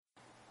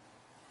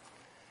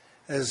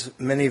As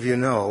many of you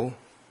know,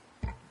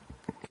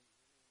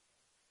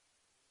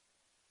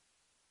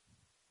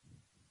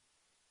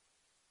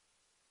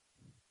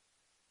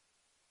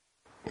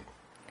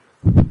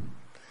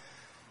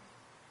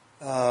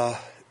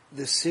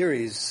 this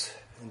series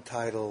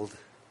entitled,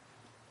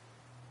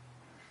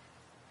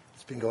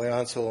 it's been going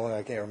on so long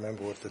I can't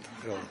remember what the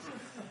title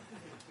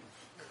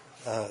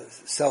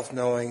is,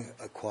 Self-Knowing,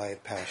 a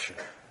Quiet Passion.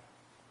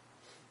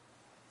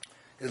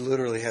 It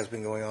literally has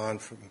been going on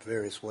from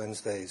various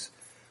Wednesdays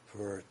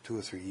for 2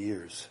 or 3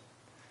 years.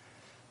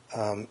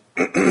 And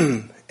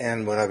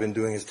what I've been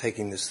doing is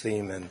taking this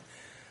theme and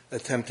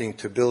attempting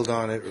to build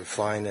on it,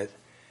 refine it,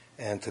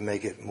 and to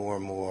make it more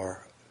and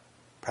more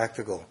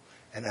practical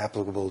and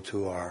applicable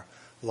to our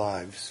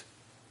lives.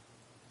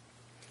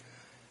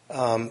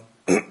 There's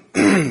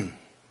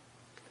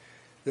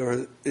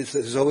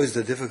always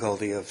the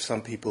difficulty of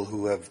some people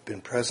who have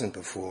been present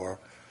before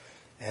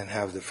and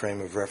have the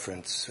frame of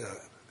reference,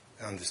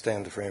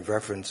 understand the frame of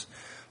reference,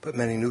 but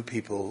many new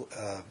people,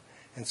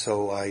 and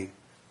so I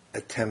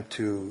attempt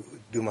to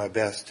do my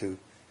best to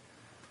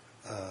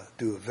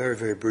do a very,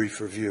 very brief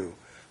review.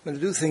 I'm going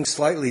to do things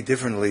slightly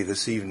differently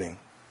this evening.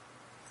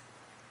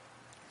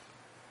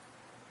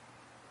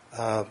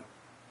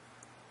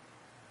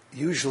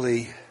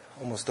 Usually,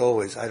 almost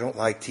always, I don't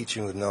like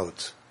teaching with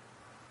notes.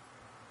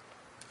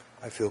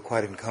 I feel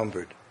quite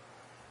encumbered.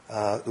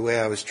 The way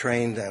I was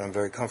trained, and I'm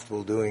very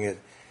comfortable doing it,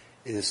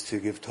 is to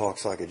give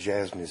talks like a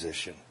jazz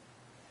musician,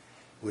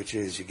 which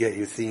is you get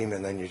your theme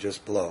and then you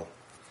just blow.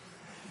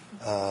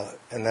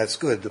 And that's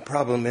good. The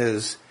problem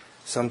is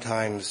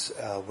sometimes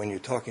when you're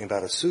talking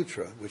about a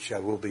sutra, which I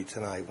will be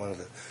tonight, one of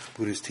the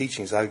Buddha's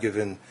teachings, I've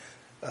given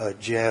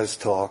jazz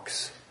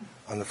talks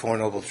on the Four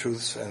Noble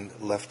Truths and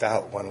left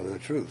out one of the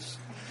truths.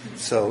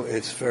 So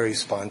it's very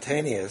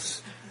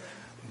spontaneous,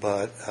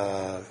 but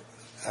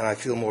and I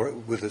feel more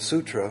with the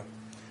sutra,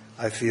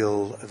 I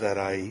feel that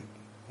I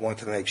want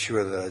to make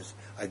sure that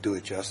I do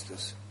it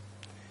justice.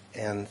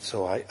 And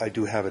so I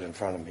do have it in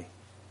front of me.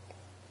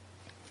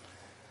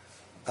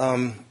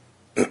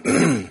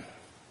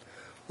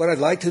 What I'd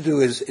like to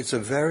do is, it's a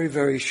very,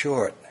 very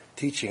short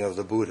teaching of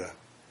the Buddha.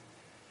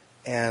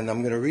 And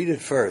I'm going to read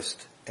it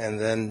first and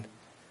then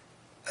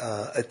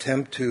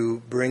attempt to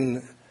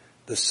bring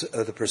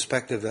the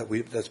perspective that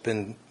we've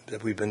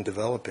been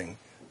developing.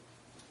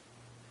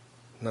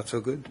 Not so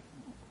good?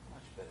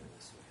 Much better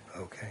this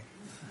way. Okay.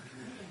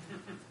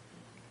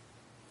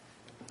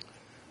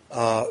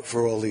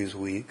 For all these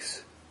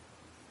weeks,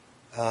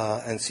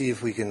 and see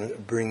if we can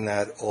bring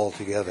that all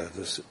together.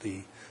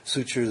 The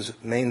sutra's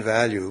main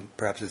value,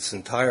 perhaps its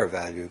entire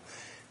value,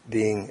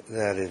 being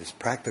that it is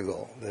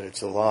practical, that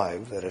it's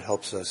alive, that it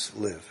helps us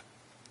live.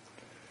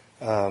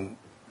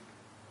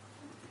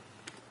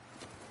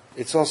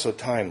 It's also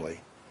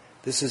timely.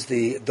 This is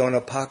the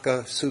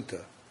Donapaka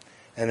Sutta,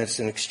 and it's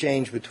an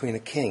exchange between a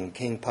king,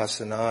 King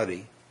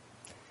Pasenadi,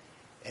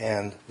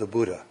 and the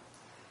Buddha.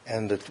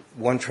 And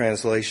one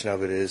translation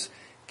of it is,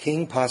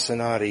 King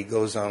Pasenadi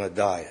goes on a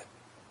diet.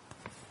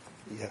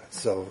 Yeah,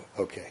 so,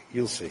 okay,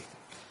 you'll see.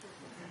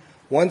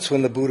 Once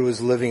when the Buddha was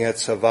living at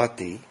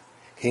Savatthi,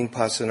 King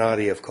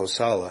Pasenadi of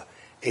Kosala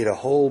ate a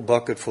whole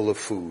bucket full of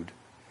food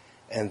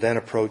and then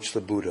approached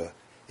the Buddha,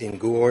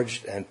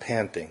 engorged and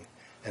panting,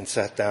 and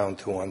sat down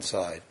to one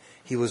side.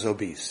 He was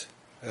obese.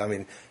 I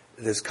mean,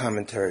 there's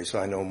commentary, so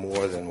I know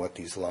more than what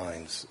these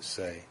lines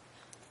say.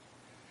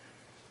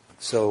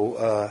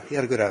 So he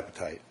had a good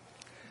appetite.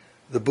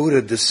 The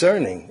Buddha,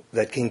 discerning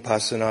that King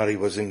Pasenadi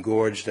was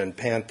engorged and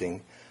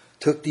panting,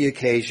 took the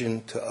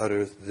occasion to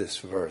utter this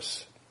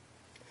verse.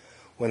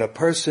 When a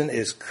person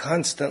is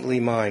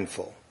constantly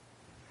mindful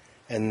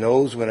and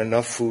knows when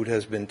enough food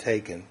has been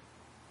taken,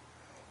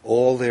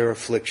 all their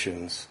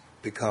afflictions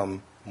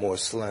become more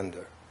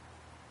slender.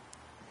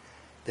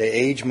 They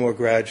age more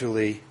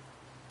gradually,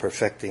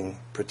 protecting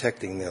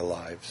their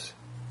lives.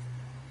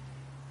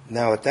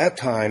 Now at that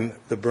time,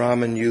 the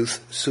Brahmin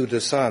youth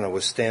Sudassana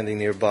was standing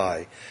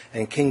nearby,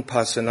 and King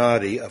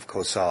Pasenadi of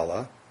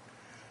Kosala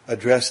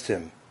addressed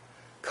him,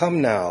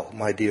 "Come now,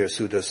 my dear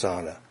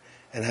Sudassana,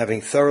 and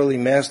having thoroughly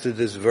mastered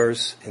this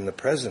verse in the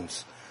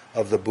presence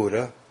of the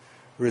Buddha,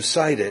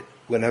 recite it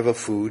whenever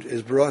food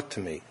is brought to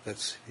me."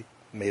 That's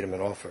made him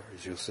an offer,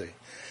 as you'll see.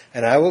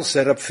 "And I will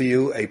set up for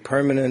you a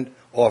permanent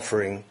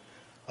offering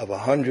of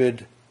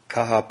 100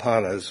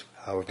 kahapanas,"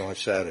 however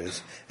much that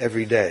is,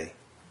 "every day."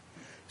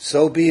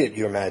 "So be it,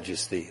 your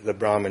majesty," the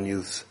Brahmin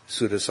youth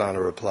Sudassana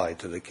replied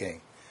to the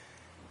king.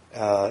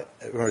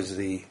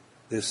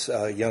 This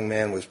young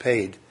man was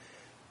paid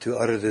to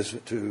utter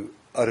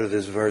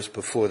this verse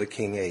before the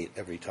king ate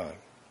every time.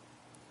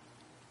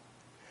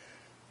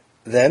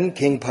 Then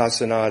King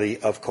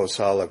Pasenadi of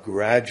Kosala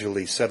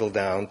gradually settled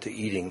down to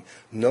eating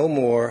no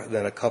more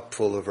than a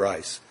cupful of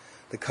rice.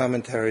 The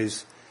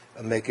commentaries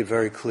make it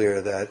very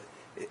clear that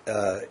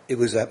it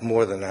was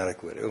more than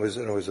adequate. It was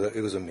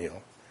a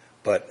meal,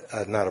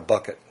 but not a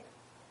bucket.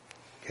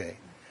 Okay,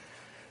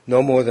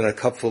 no more than a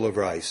cupful of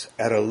rice.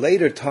 At a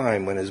later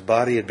time, when his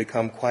body had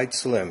become quite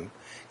slim,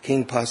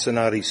 King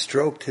Pasenadi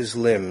stroked his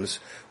limbs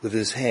with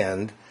his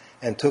hand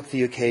and took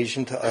the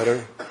occasion to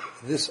utter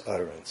this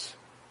utterance.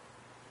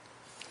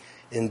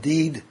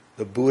 Indeed,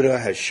 the Buddha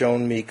has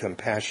shown me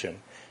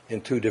compassion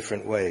in two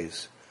different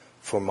ways,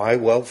 for my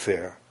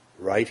welfare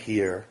right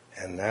here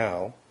and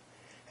now,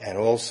 and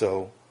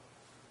also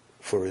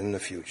for in the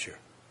future.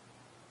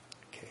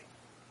 Okay.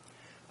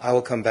 I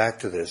will come back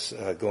to this,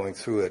 going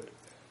through it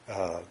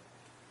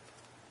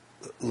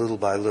little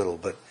by little,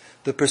 but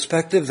the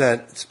perspective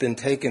that's been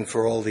taken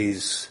for all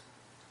these,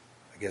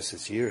 I guess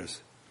it's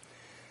years,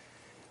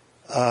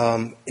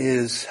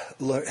 is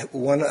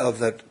one of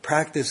that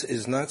practice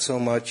is not so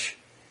much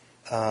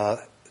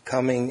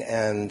coming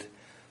and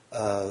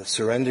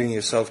surrendering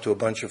yourself to a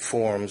bunch of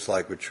forms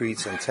like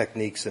retreats and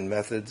techniques and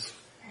methods.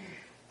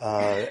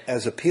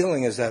 As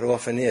appealing as that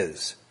often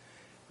is,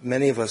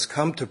 many of us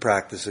come to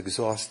practice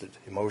exhausted,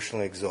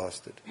 emotionally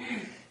exhausted.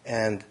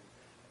 And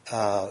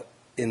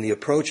in the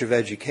approach of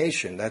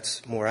education,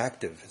 that's more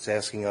active. It's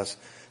asking us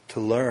to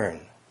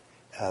learn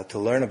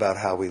about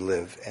how we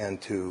live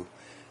and to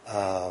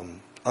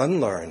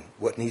unlearn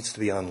what needs to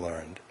be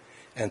unlearned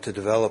and to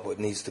develop what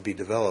needs to be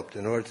developed.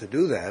 In order to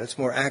do that, it's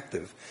more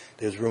active.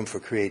 There's room for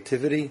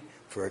creativity,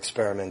 for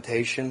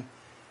experimentation,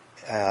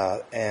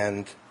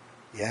 and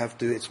you have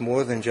to, it's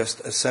more than just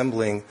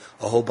assembling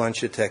a whole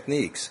bunch of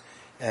techniques.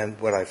 And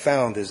what I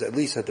found is, at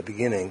least at the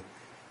beginning,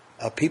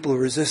 people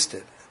resist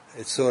it.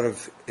 It's sort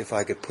of, if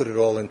I could put it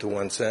all into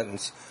one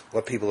sentence,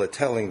 what people are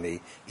telling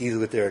me, either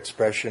with their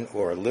expression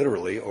or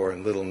literally or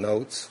in little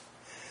notes,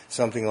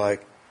 something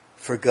like,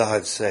 for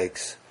God's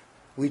sakes,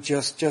 we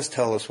just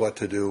tell us what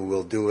to do,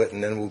 we'll do it,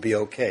 and then we'll be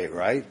okay,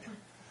 right?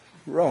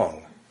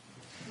 Wrong.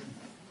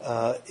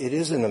 It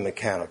isn't a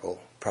mechanical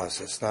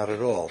process, not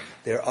at all.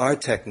 There are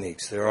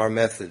techniques, there are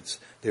methods,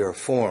 there are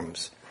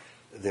forms.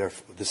 The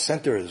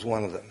center is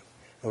one of them.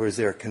 In other words,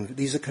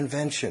 these are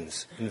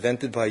conventions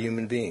invented by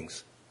human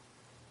beings.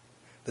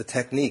 The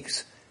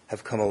techniques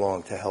have come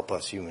along to help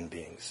us human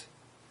beings.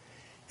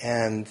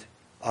 And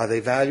are they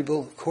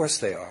valuable? Of course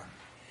they are.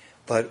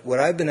 But what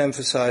I've been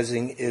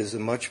emphasizing is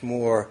much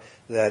more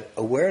that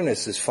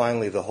awareness is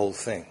finally the whole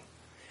thing.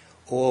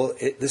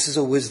 This is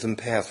a wisdom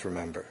path,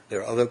 remember.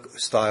 There are other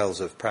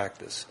styles of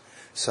practice,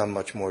 some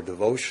much more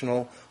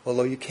devotional,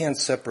 although you can't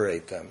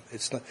separate them.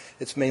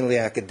 It's mainly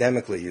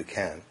academically you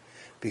can,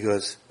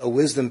 because a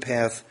wisdom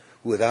path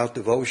without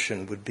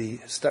devotion would be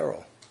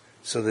sterile.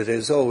 So that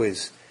there's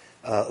always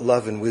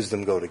love and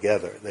wisdom go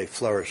together. They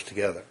flourish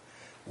together.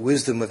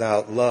 Wisdom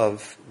without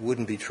love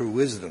wouldn't be true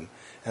wisdom,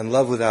 and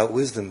love without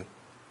wisdom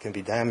can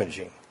be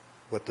damaging,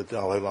 what the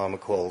Dalai Lama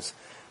calls,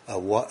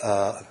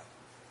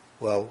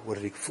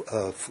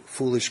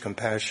 foolish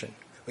compassion,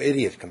 or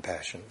idiot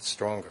compassion. It's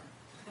stronger.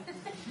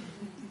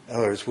 In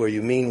other words, where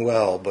you mean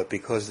well, but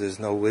because there's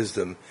no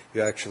wisdom,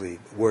 you actually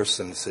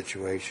worsen the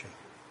situation.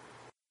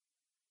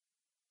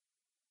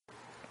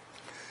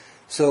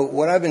 So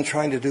what I've been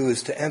trying to do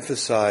is to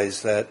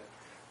emphasize that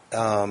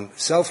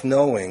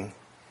self-knowing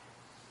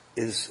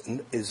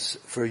is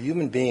for a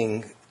human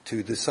being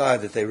to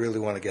decide that they really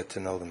want to get to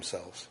know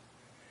themselves.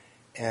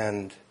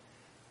 And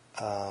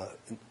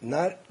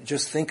not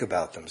just think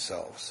about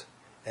themselves.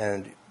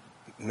 And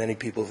many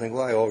people think,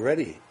 well,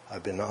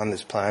 I've been on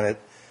this planet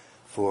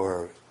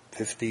for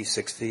 50,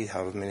 60,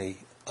 however many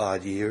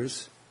odd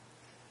years,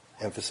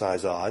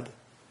 emphasize odd,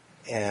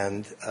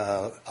 and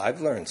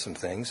I've learned some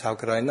things. How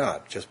could I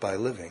not, just by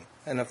living?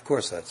 And of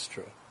course that's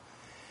true.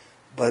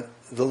 But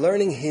the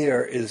learning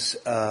here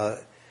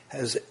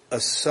has a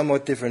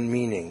somewhat different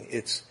meaning.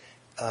 It's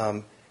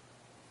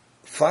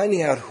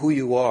finding out who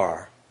you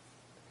are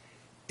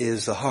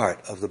is the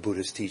heart of the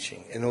Buddha's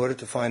teaching. In order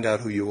to find out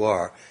who you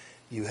are,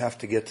 you have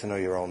to get to know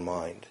your own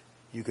mind.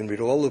 You can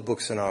read all the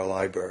books in our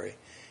library.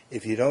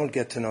 If you don't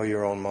get to know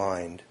your own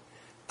mind,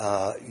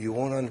 you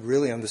won't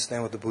really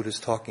understand what the Buddha's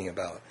talking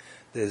about.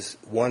 There's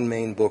one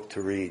main book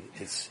to read.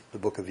 It's the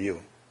Book of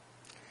You.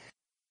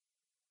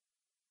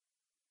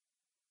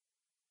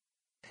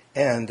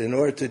 And in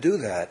order to do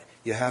that,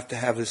 you have to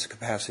have this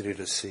capacity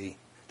to see,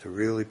 to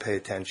really pay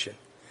attention.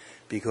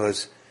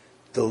 Because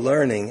the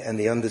learning and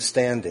the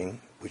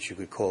understanding, which you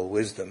could call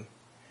wisdom,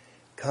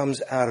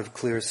 comes out of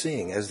clear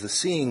seeing. As the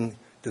seeing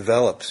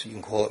develops, you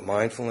can call it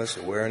mindfulness,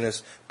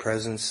 awareness,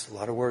 presence, a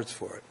lot of words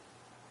for it.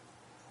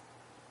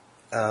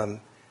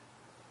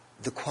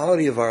 The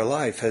quality of our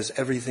life has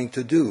everything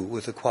to do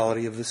with the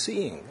quality of the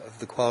seeing, of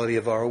the quality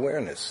of our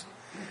awareness.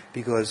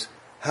 Because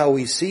how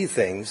we see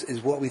things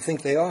is what we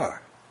think they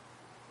are.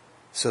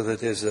 So that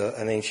there's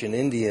an ancient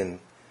Indian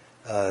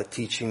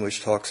teaching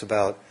which talks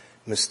about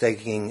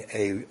mistaking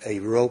a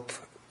rope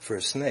for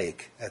a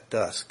snake at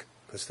dusk,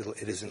 because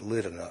it isn't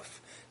lit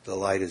enough. The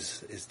light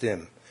is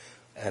dim.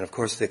 And of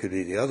course there could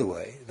be the other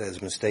way.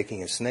 There's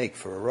mistaking a snake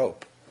for a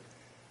rope.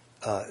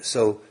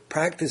 So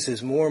practice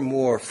is more and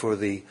more for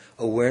the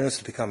awareness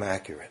to become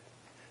accurate.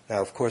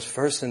 Now, of course,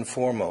 first and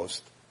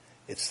foremost,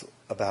 it's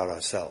about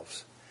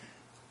ourselves.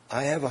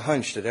 I have a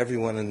hunch that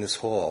everyone in this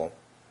hall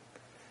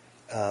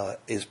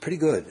is pretty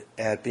good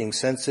at being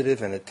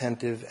sensitive and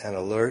attentive and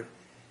alert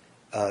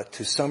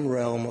to some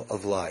realm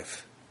of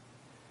life.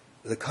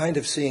 the kind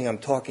of seeing I'm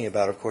talking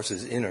about, of course,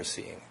 is inner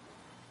seeing.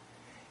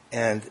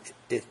 And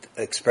it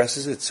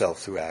expresses itself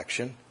through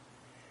action,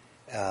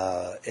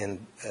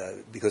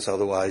 because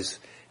otherwise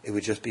it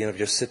would just be,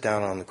 just sit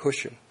down on the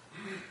cushion.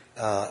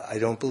 I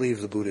don't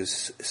believe the Buddha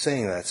is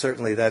saying that.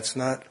 Certainly that's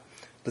not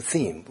the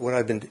theme. What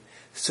I've been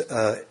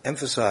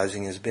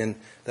emphasizing has been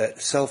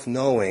that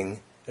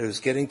self-knowing is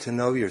getting to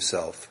know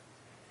yourself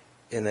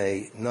in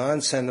a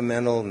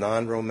non-sentimental,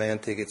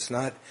 non-romantic, it's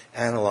not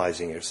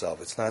analyzing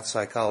yourself, it's not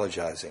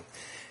psychologizing.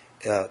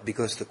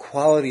 Because the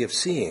quality of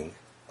seeing,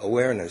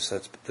 awareness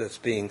that's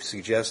being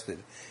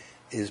suggested,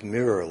 is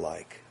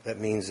mirror-like. That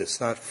means it's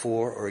not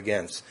for or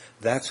against.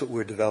 That's what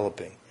we're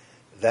developing.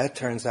 That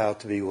turns out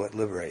to be what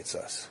liberates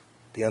us.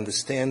 The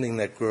understanding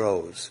that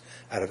grows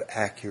out of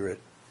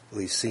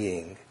accurately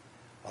seeing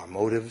our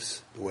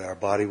motives, the way our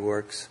body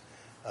works,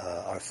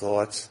 our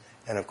thoughts,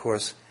 and of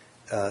course,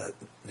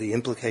 the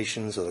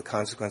implications or the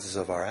consequences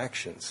of our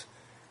actions.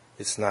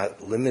 It's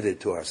not limited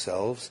to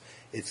ourselves.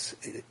 It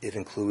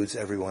includes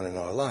everyone in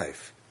our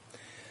life.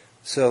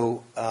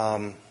 So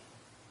the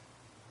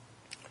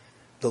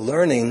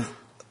learning,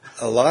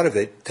 a lot of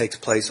it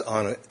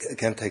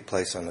can take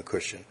place on the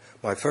cushion.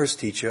 My first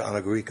teacher,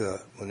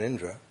 Anagarika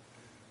Munindra,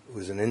 who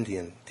was an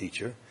Indian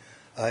teacher,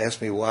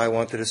 asked me why I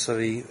wanted to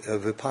study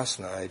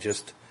Vipassana. I had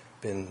just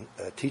been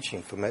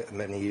teaching for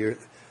many years,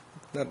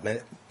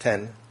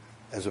 10,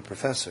 as a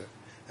professor.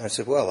 And I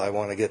said, well, I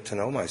want to get to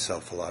know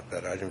myself a lot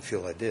better. I didn't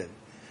feel I did.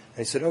 And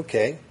he said,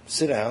 okay,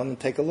 sit down and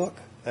take a look.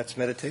 That's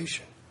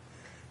meditation.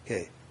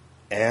 Okay.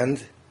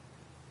 And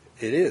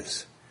it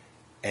is.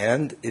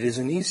 And it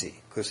isn't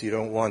easy, because you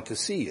don't want to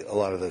see a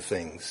lot of the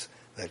things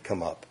that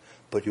come up.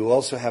 But you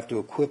also have to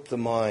equip the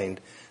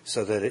mind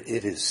so that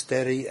it is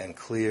steady and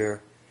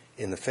clear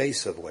in the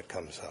face of what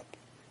comes up.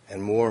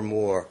 And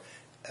more,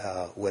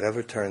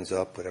 whatever turns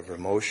up, whatever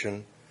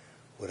emotion,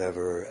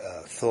 whatever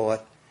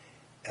thought,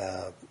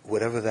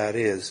 whatever that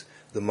is,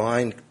 the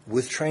mind,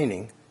 with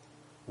training,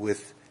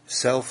 with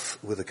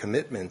a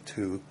commitment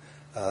to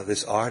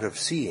this art of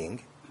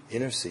seeing,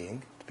 inner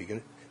seeing,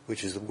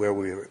 which is where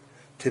we're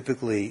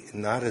typically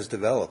not as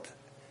developed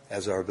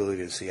as our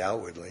ability to see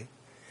outwardly.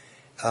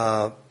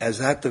 As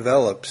that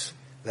develops,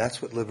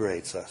 that's what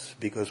liberates us,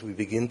 because we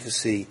begin to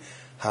see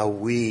how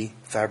we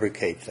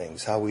fabricate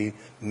things, how we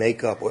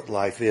make up what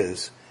life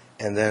is,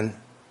 and then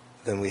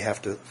we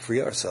have to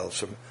free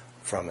ourselves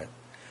from it.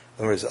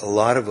 In other words, a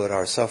lot of what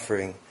our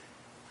suffering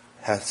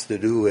has to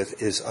do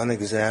with is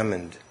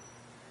unexamined,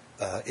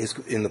 is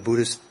in the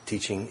Buddhist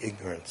teaching,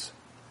 ignorance.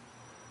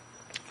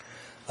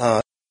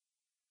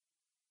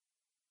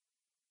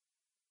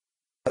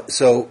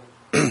 So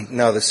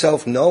now the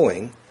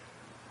self-knowing,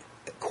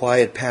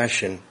 quiet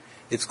passion,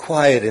 it's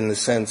quiet in the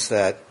sense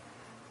that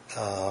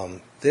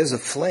there's a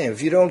flame.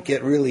 If you don't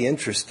get really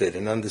interested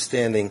in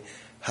understanding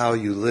how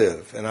you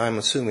live, and I'm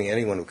assuming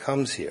anyone who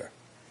comes here,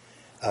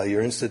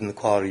 you're interested in the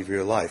quality of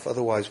your life.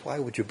 Otherwise, why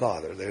would you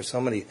bother? There's so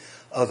many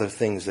other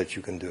things that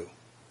you can do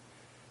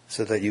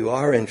so that you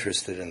are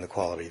interested in the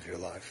quality of your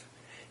life.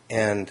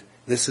 And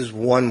this is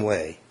one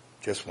way,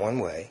 just one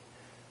way,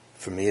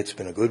 for me it's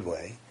been a good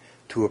way,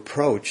 to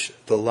approach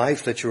the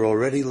life that you're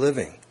already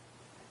living.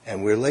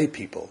 And we're lay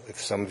people.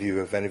 If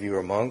any of you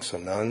are monks or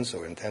nuns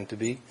or intend to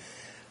be,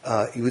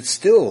 you would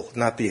still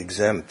not be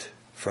exempt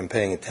from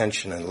paying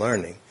attention and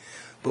learning.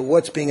 But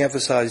what's being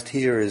emphasized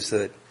here is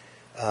that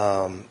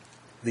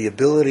the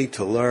ability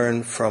to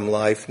learn from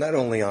life, not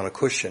only on a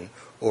cushion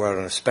or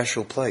on a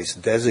special place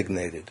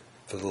designated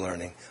for the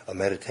learning, a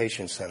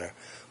meditation center,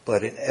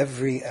 but in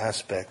every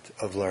aspect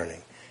of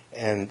learning.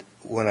 And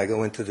when I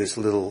go into this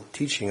little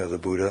teaching of the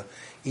Buddha,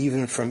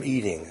 even from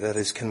eating, that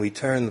is, can we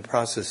turn the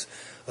process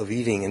of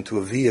eating into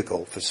a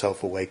vehicle for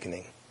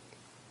self-awakening?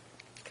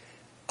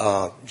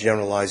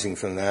 Generalizing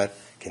from that,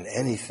 can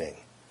anything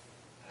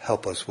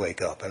help us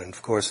wake up? And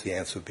of course the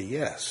answer would be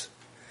yes.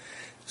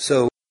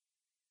 So,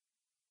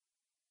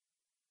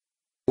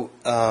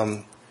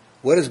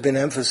 what has been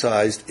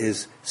emphasized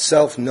is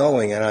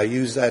self-knowing, and I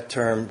use that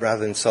term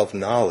rather than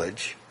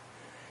self-knowledge,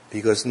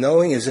 because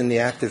knowing is in the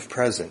active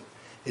present.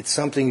 It's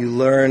something you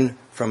learn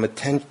from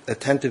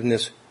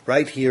attentiveness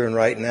right here and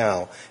right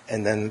now,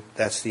 and then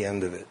that's the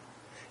end of it.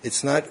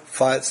 It's not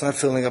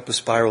filling up a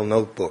spiral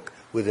notebook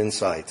with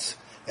insights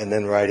and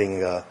then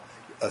writing a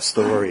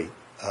story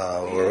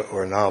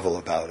or a novel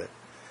about it.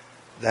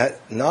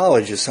 That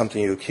knowledge is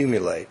something you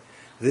accumulate.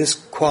 This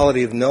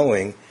quality of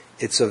knowing,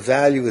 its of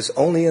value is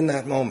only in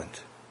that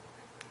moment.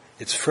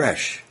 It's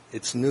fresh.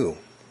 It's new.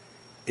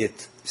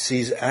 It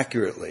sees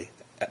accurately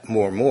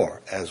more and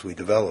more as we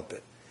develop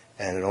it.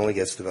 And it only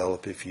gets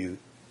developed if you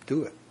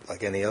do it,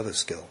 like any other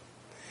skill.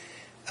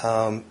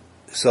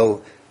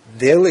 So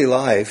daily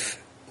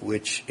life,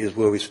 which is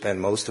where we spend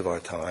most of our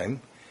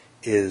time,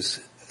 is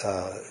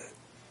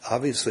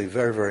obviously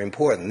very, very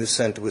important. This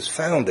center was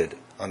founded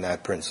on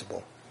that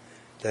principle.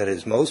 That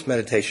is, most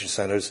meditation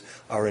centers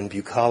are in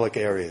bucolic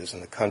areas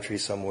in the country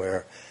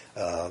somewhere,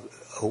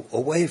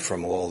 away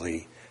from all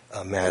the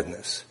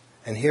madness.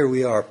 And here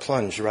we are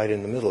plunged right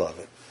in the middle of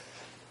it.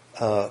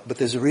 But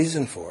there's a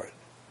reason for it.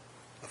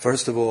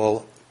 First of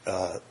all,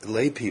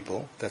 lay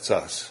people, that's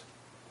us.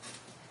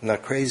 I'm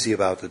not crazy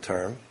about the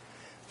term,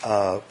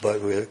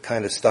 but we're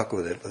kind of stuck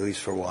with it, at least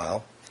for a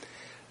while.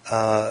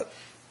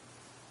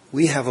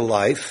 We have a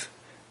life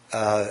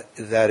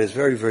that is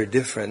very, very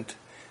different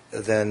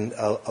than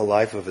a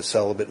life of a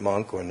celibate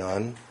monk or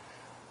nun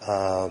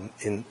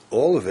in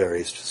all the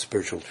various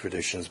spiritual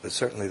traditions, but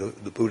certainly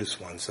the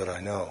Buddhist ones that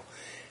I know.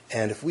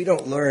 And if we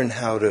don't learn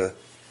how to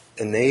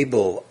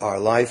enable our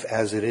life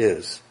as it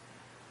is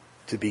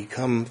to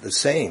become the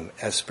same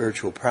as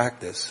spiritual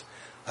practice,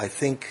 I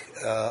think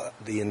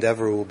the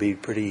endeavor will be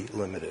pretty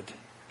limited.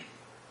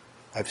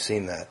 I've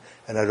seen that.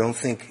 And I don't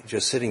think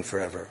just sitting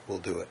forever will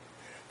do it.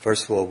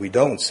 First of all, we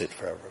don't sit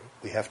forever.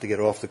 We have to get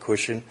off the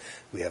cushion.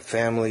 We have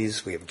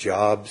families. We have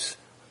jobs.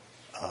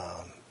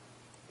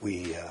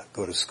 We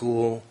go to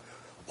school.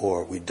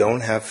 Or we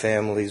don't have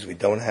families. We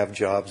don't have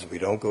jobs. We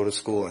don't go to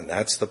school. And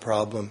that's the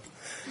problem.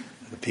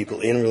 The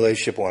people in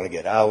relationship want to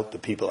get out. The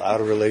people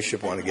out of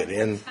relationship want to get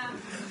in.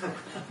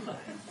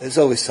 There's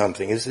always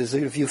something.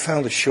 Have you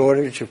found a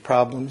shortage of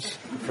problems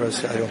for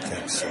us? I don't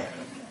think so.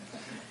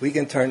 We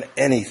can turn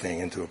anything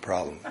into a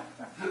problem.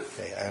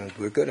 Okay, and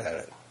we're good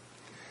at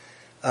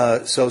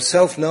it. So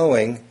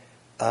self-knowing,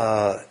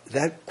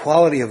 that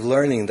quality of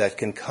learning that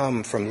can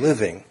come from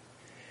living,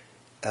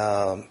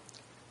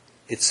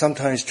 it's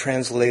sometimes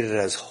translated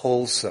as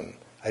wholesome.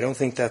 I don't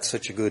think that's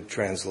such a good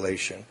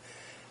translation.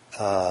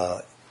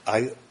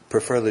 I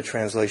prefer the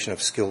translation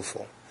of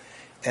skillful.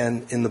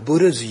 And in the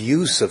Buddha's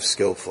use of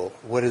skillful,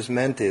 what is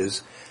meant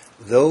is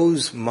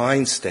those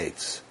mind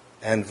states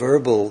and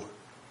verbal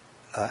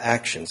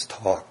actions,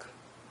 talk,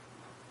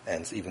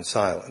 and even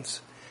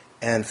silence,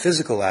 and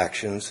physical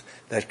actions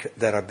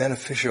that are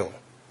beneficial,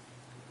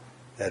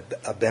 that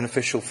are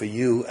beneficial for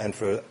you and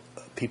for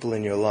people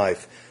in your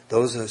life,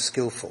 those are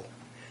skillful.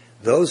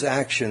 Those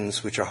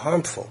actions which are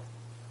harmful,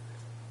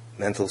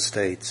 mental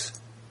states,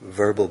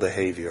 verbal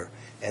behavior,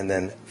 and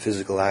then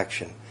physical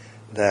action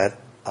that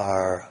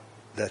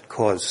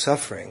cause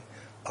suffering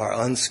are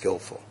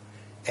unskillful.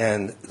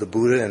 And the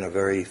Buddha, in a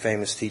very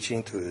famous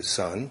teaching to his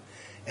son,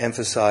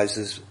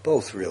 emphasizes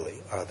both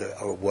really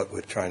are what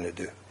we're trying to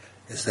do.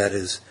 That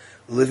is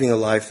living a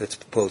life that's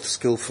both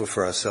skillful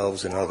for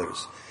ourselves and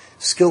others.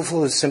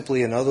 Skillful is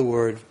simply another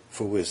word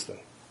for wisdom.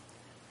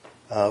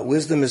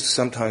 Wisdom is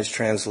sometimes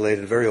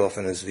translated very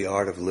often as the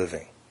art of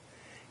living.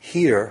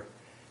 Here,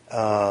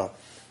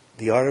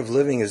 the art of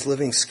living is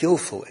living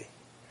skillfully.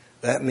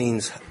 That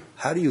means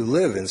how do you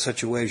live in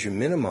such a way as you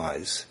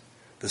minimize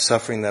the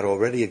suffering that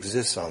already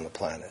exists on the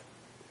planet?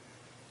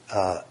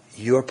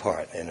 Your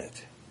part in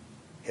it.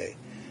 Okay.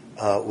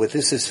 What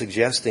this is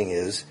suggesting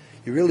is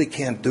you really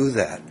can't do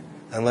that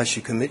unless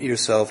you commit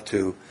yourself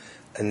to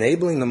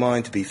enabling the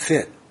mind to be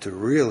fit to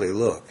really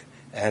look.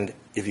 And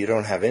if you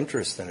don't have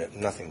interest in it,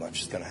 nothing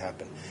much is going to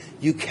happen.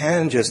 You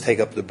can just take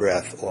up the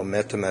breath or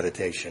metta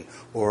meditation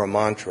or a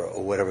mantra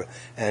or whatever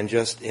and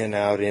just in,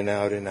 out,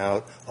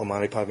 Om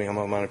Mani Padme Hum,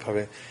 Om Mani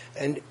Padme,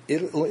 and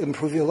it'll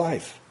improve your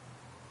life.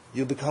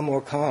 You'll become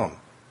more calm.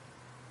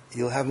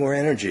 You'll have more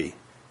energy.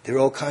 There are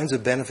all kinds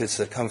of benefits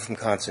that come from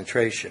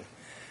concentration.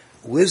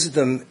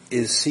 Wisdom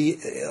is,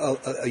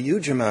 a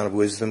huge amount of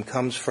wisdom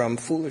comes from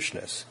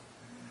foolishness.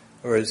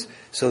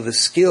 So the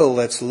skill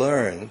that's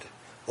learned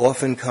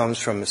often comes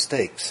from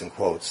mistakes, in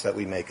quotes, that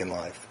we make in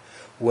life.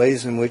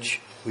 Ways in which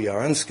we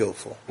are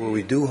unskillful, where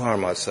we do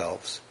harm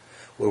ourselves,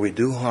 where we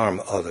do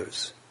harm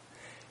others.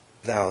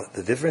 Now,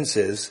 the difference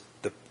is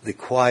the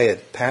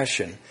quiet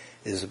passion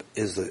is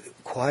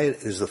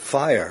the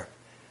fire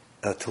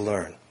to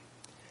learn.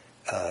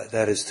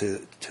 That is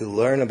to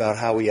learn about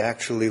how we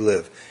actually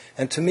live.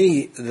 And to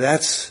me,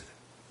 that's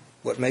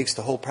what makes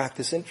the whole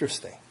practice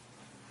interesting.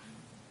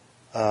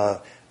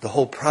 The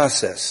whole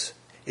process.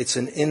 It's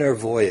an inner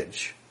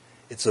voyage.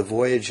 It's a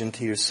voyage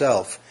into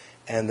yourself.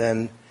 And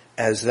then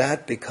as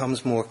that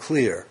becomes more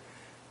clear,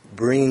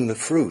 bringing the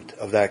fruit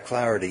of that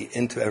clarity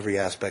into every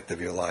aspect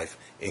of your life,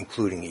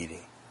 including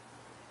eating.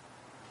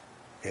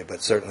 Okay,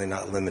 but certainly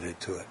not limited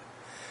to it.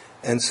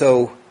 And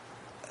so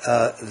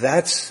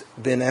that's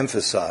been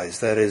emphasized.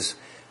 That is,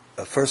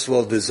 first of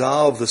all,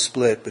 dissolve the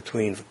split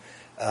between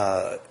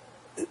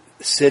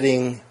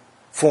sitting,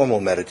 formal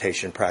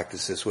meditation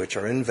practices, which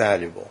are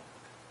invaluable.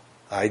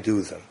 I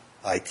do them.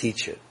 I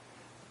teach it.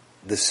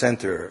 The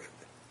center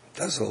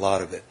does a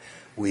lot of it.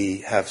 We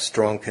have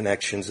strong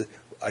connections.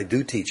 I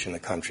do teach in the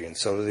country, and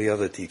so do the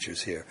other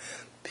teachers here.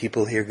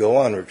 People here go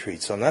on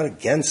retreats, so I'm not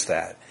against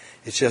that.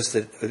 It's just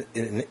that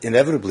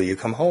inevitably you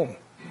come home,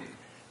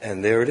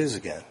 and there it is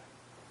again.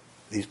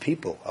 These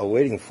people are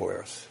waiting for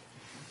us.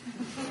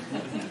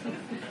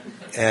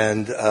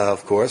 And,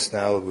 of course,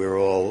 now we're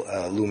all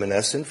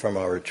luminescent from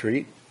our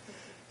retreat,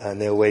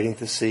 and they're waiting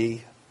to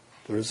see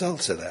the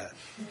results of that.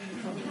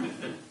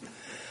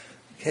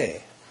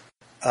 Okay.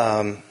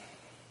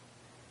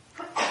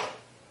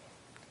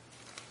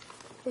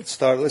 Let's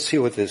start. Let's see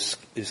what this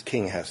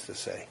king has to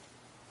say.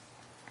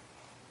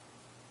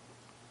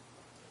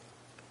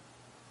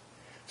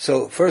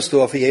 So, first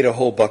off, he ate a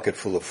whole bucket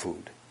full of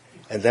food.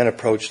 and then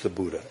approached the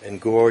Buddha,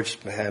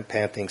 engorged,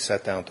 panting,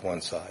 sat down to one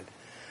side.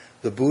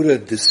 The Buddha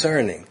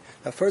discerning.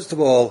 Now, first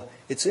of all,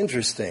 it's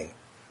interesting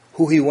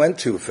who he went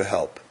to for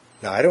help.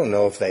 Now, I don't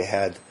know if they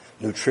had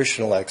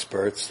nutritional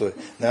experts.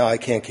 Now I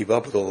can't keep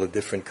up with all the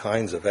different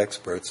kinds of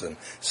experts and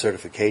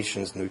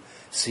certifications.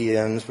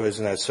 CNs,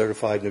 wasn't that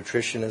certified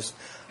nutritionists?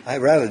 I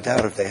rather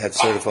doubt if they had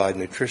certified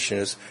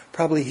nutritionists,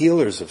 probably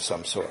healers of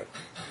some sort.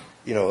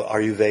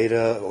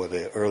 Ayurveda, or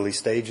the early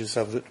stages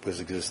of it, was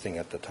existing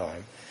at the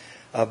time.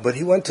 But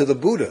he went to the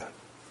Buddha.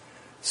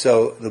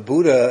 So the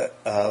Buddha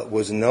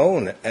was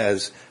known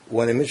as,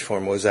 one image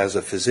form was as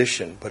a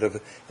physician, but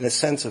in a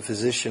sense a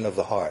physician of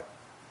the heart.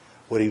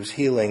 What he was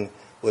healing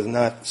was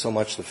not so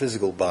much the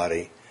physical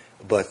body,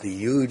 but the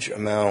huge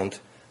amount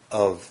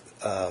of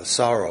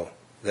sorrow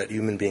that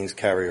human beings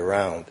carry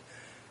around,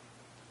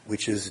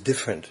 which is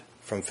different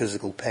from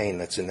physical pain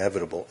that's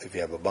inevitable if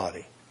you have a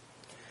body.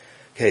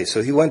 Okay,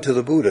 so he went to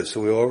the Buddha,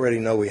 so we already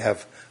know we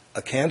have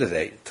a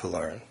candidate to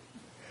learn.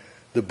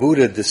 The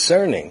Buddha,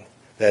 discerning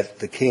that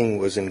the king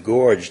was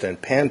engorged and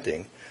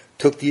panting,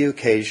 took the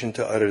occasion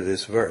to utter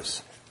this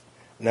verse.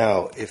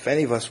 Now, if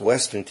any of us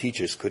Western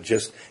teachers could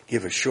just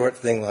give a short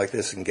thing like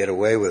this and get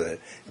away with it,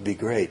 it'd be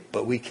great,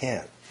 but we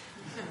can't.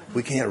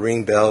 We can't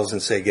ring bells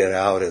and say get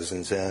out as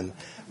in Zen.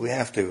 We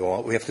have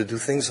to do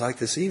things like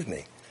this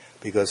evening,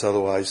 because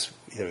otherwise,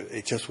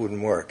 it just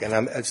wouldn't work.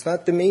 And it's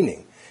not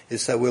demeaning.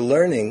 It's that we're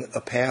learning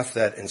a path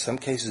that in some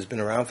cases has been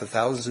around for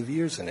thousands of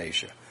years in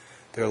Asia.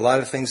 There are a lot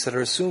of things that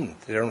are assumed.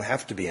 They don't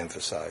have to be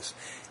emphasized.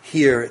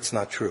 Here, it's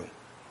not true.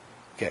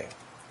 Okay.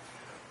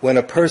 When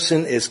a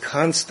person is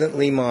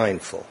constantly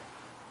mindful.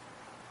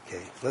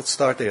 Okay, let's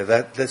start there.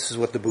 This is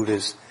what the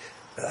Buddha's,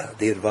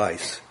 the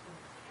advice.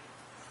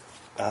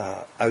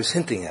 I was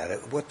hinting at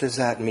it. What does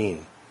that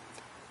mean?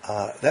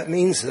 That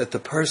means that the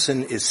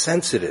person is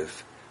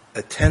sensitive,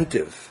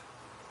 attentive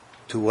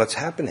to what's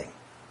happening,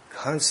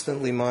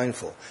 constantly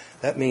mindful.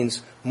 That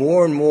means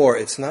more and more,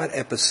 it's not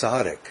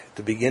episodic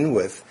to begin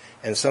with.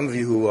 And some of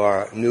you who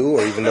are new,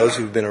 or even those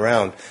who've been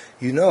around,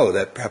 you know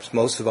that perhaps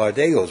most of our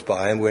day goes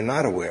by and we're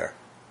not aware.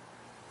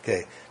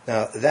 Okay,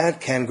 now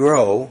that can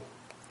grow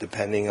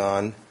depending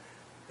on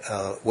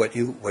what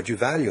you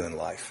value in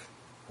life,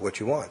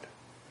 what you want.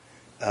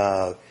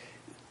 But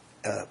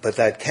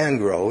that can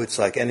grow. It's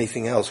like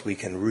anything else. We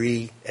can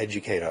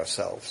re-educate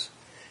ourselves,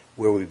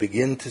 where we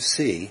begin to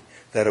see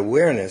that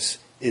awareness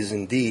is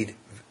indeed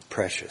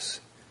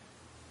precious,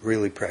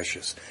 really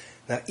precious.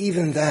 Now,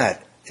 even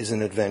that is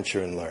an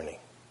adventure in learning,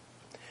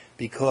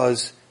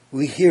 because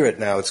we hear it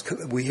now.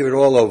 We hear it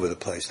all over the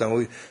place, don't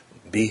we?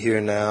 Be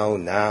here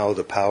now,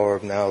 the power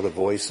of now, the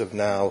voice of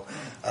now,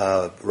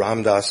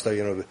 Ram Dass,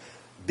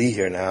 be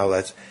here now.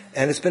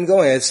 And it's been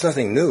going. It's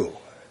nothing new.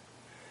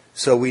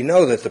 So we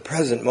know that the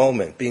present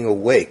moment, being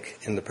awake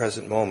in the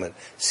present moment,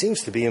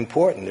 seems to be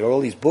important. There are all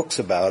these books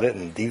about it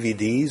and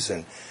DVDs,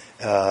 and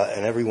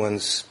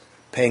everyone's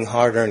paying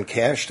hard-earned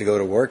cash to go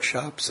to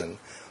workshops, and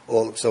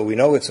all. So we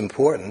know it's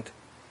important.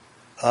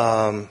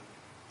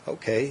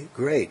 Okay,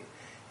 great.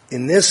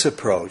 In this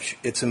approach,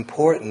 it's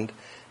important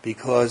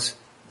because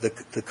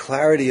the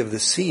clarity of the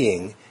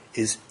seeing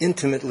is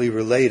intimately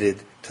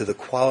related to the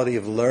quality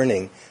of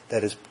learning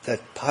that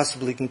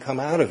possibly can come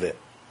out of it.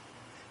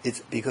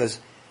 It's because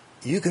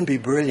you can be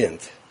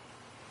brilliant,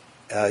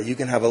 you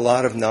can have a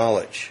lot of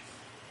knowledge,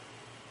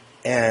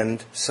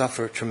 and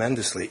suffer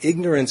tremendously.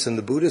 Ignorance in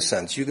the Buddha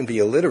sense, you can be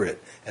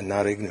illiterate and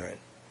not ignorant.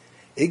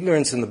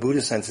 Ignorance in the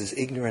Buddha sense is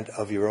ignorant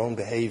of your own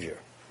behavior,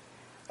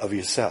 of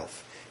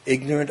yourself,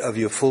 ignorant of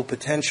your full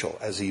potential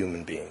as a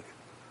human being,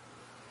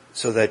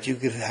 so that you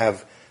could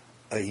have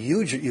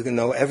you can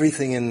know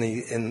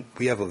everything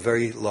we have a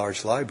very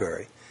large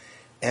library,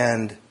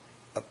 and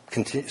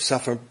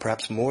suffer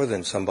perhaps more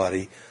than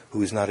somebody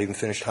who has not even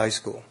finished high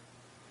school.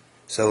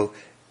 So,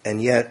 and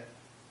yet,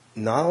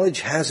 knowledge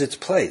has its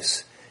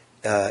place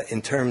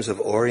in terms of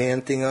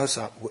orienting us.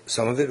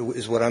 Some of it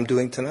is what I'm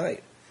doing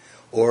tonight.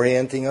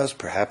 Orienting us,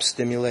 perhaps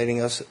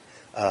stimulating us.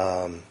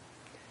 To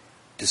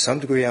some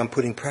degree, I'm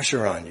putting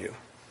pressure on you.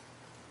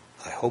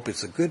 I hope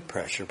it's a good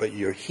pressure, but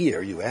you're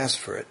here, you asked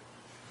for it.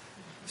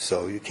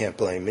 So you can't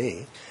blame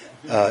me.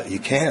 You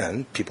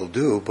can, people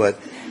do, but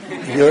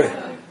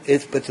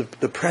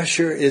the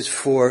pressure is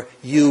for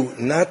you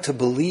not to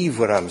believe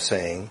what I'm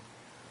saying,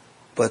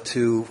 but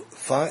to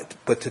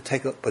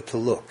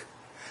look.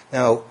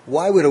 Now,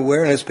 why would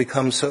awareness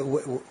become so?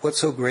 What's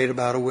so great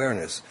about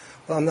awareness?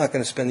 Well, I'm not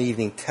going to spend the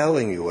evening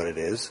telling you what it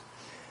is,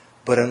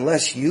 but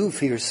unless you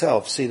for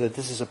yourself see that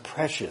this is a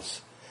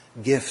precious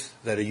gift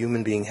that a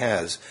human being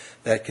has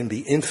that can be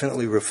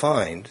infinitely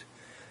refined,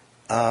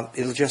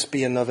 it'll just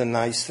be another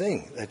nice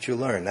thing that you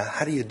learn. Now,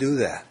 how do you do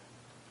that?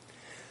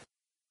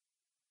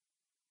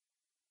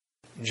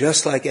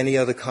 Just like any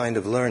other kind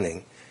of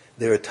learning,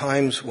 there are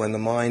times when the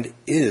mind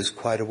is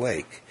quite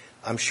awake.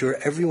 I'm sure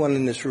everyone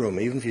in this room,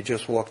 even if you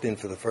just walked in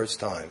for the first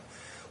time,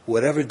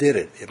 whatever did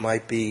it, it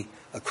might be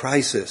a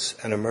crisis,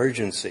 an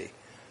emergency.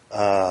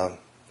 Of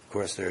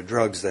course, there are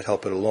drugs that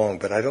help it along,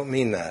 but I don't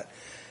mean that.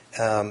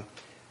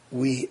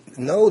 We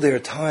know there are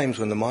times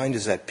when the mind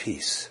is at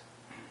peace.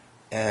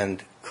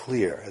 and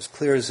clear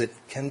as it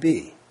can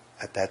be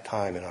at that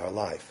time in our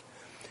life.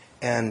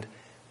 And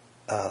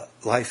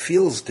life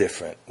feels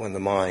different when the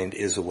mind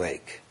is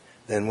awake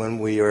than when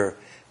we are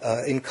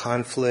in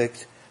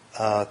conflict,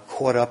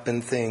 caught up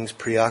in things,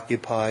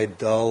 preoccupied,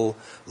 dull,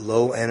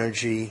 low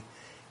energy,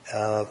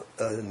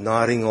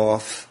 nodding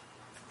off.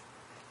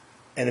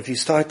 And if you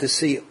start to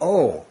see,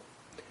 oh,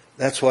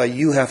 that's why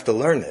you have to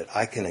learn it.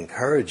 I can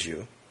encourage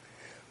you,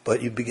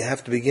 but you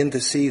have to begin to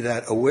see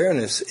that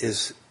awareness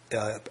is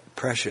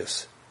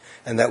precious,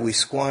 and that we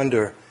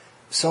squander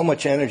so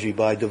much energy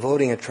by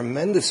devoting a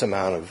tremendous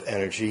amount of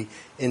energy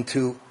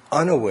into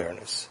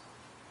unawareness,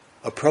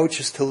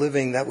 approaches to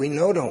living that we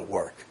know don't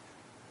work.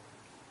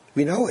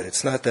 We know it.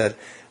 It's not that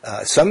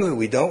some of it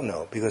we don't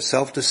know, because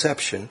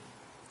self-deception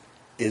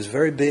is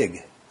very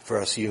big for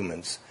us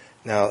humans.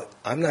 Now,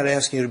 I'm not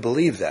asking you to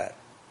believe that,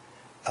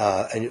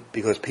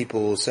 because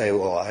people will say,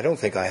 well, I don't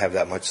think I have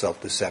that much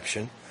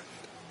self-deception.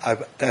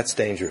 That's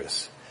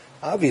dangerous.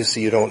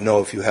 Obviously, you don't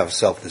know if you have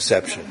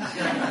self-deception.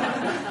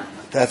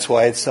 That's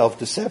why it's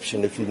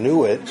self-deception. If you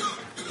knew it,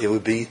 it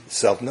would be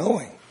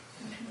self-knowing.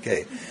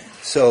 Okay,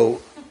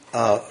 so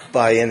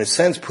by, in a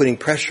sense, putting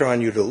pressure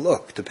on you to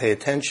look, to pay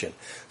attention.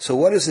 So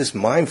what is this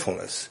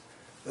mindfulness?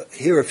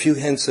 Here are a few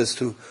hints as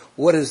to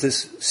what is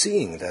this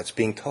seeing that's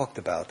being talked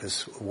about,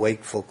 this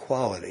wakeful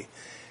quality.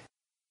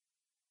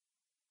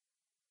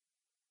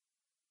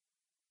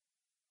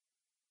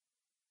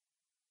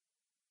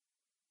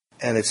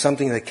 And it's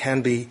something that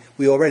can be,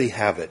 we already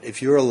have it.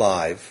 If you're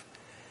alive,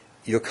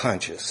 you're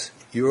conscious.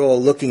 You're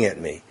all looking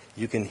at me.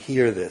 You can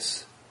hear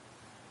this.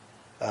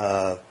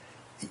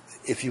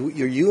 If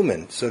you're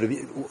human, sort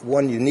of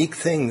one unique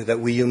thing that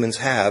we humans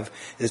have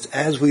is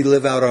as we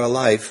live out our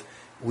life,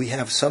 we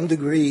have some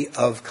degree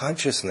of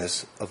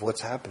consciousness of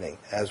what's happening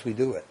as we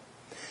do it.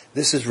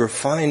 This is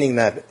refining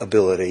that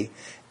ability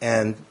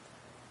and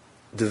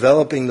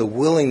developing the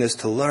willingness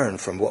to learn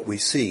from what we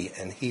see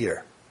and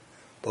hear,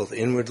 both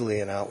inwardly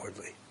and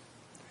outwardly.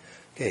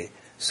 Okay,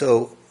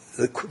 so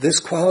this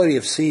quality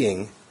of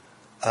seeing,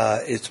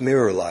 it's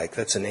mirror-like.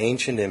 That's an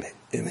ancient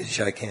image.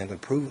 I can't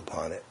improve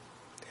upon it.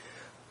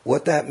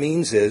 What that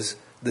means is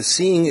the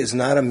seeing is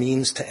not a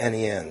means to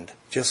any end,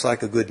 just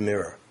like a good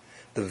mirror.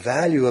 The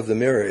value of the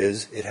mirror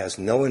is it has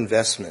no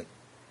investment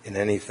in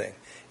anything.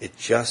 It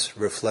just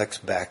reflects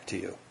back to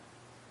you.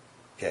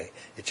 Okay,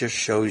 it just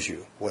shows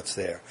you what's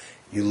there.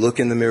 You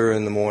look in the mirror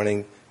in the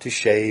morning to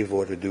shave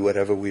or to do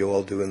whatever we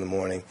all do in the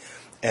morning,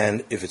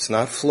 and if it's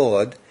not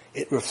flawed,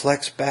 it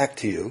reflects back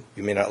to you.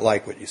 You may not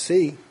like what you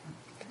see,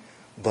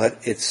 but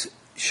it's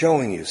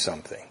showing you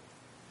something.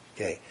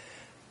 Okay,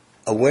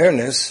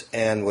 awareness,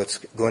 and what's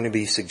going to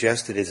be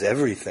suggested is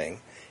everything,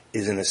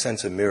 is in a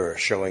sense a mirror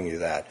showing you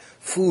that.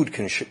 Food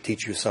can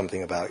teach you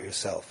something about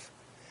yourself.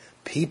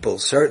 People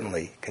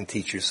certainly can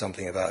teach you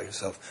something about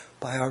yourself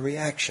by our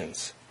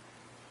reactions,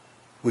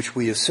 which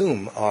we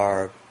assume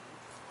are,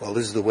 well,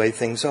 this is the way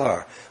things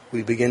are.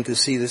 We begin to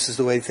see this is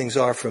the way things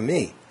are for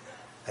me,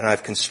 and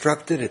I've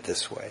constructed it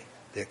this way.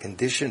 They're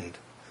conditioned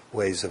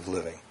ways of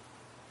living,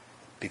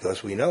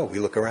 because we know, we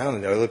look around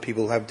and there are other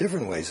people who have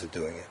different ways of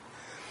doing it.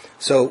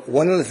 So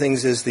one of the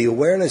things is the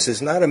awareness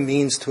is not a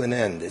means to an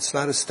end. It's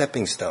not a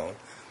stepping stone.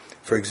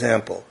 For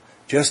example,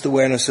 just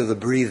awareness of the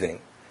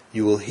breathing,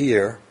 you will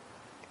hear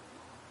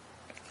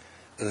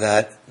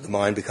that the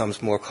mind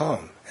becomes more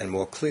calm and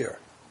more clear,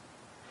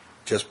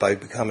 just by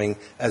becoming,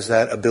 as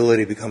that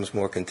ability becomes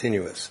more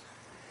continuous.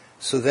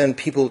 So then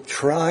people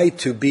try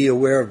to be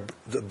aware of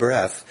the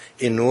breath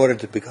in order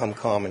to become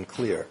calm and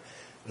clear.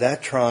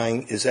 That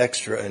trying is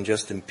extra and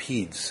just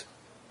impedes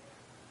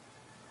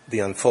the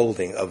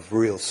unfolding of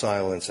real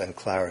silence and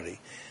clarity.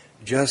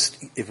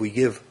 Just if we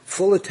give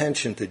full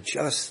attention to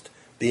just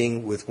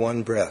being with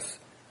one breath,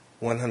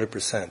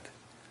 100%,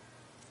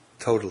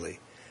 totally,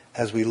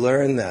 as we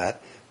learn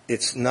that,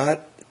 it's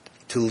not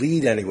to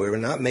lead anywhere. We're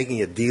not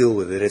making a deal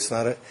with it.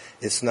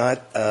 It's not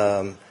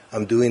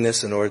I'm doing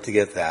this in order to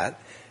get that.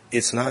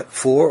 It's not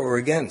for or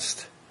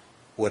against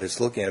what it's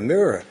looking at. A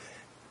mirror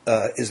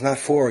is not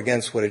for or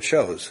against what it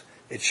shows.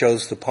 It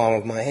shows the palm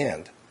of my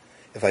hand.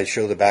 If I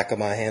show the back of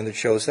my hand, it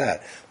shows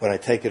that. When I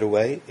take it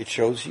away, it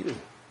shows you.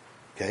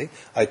 Okay?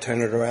 I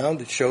turn it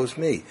around, it shows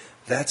me.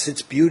 That's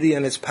its beauty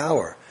and its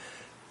power.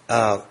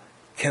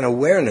 Can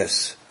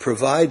awareness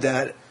provide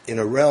that in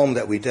a realm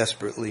that we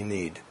desperately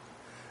need?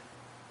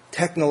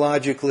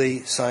 Technologically,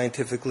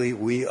 scientifically,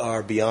 we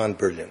are beyond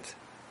brilliant.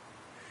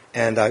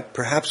 And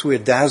perhaps we're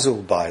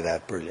dazzled by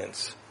that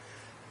brilliance,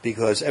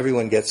 because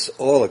everyone gets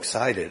all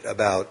excited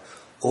about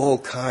all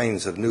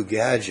kinds of new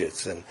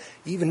gadgets, and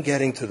even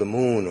getting to the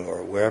moon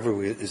or wherever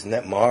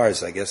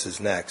Mars, I guess, is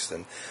next,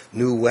 and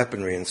new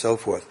weaponry and so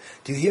forth.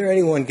 Do you hear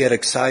anyone get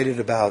excited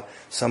about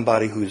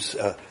somebody who's,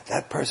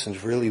 that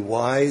person's really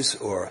wise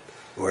or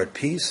at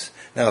peace?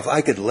 Now, if I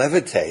could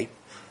levitate,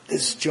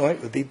 this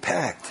joint would be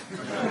packed.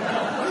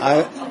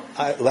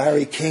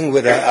 Larry King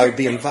I would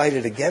be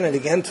invited again and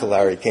again to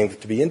Larry King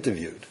to be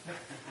interviewed.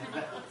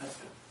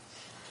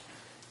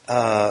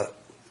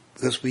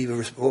 Because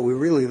what we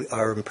really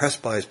are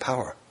impressed by is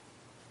power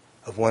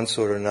of one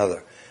sort or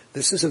another.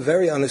 This is a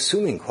very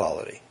unassuming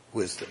quality,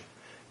 wisdom.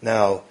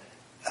 Now,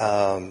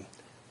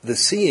 the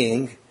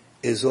seeing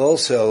is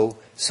also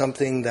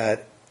something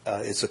that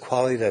it's a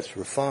quality that's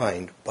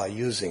refined by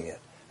using it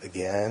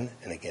again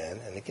and again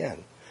and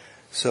again.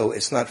 So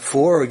it's not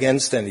for or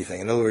against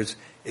anything. In other words,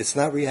 it's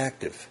not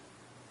reactive.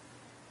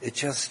 It's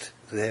just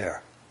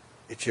there.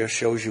 It just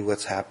shows you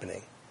what's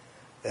happening.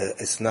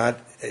 It's not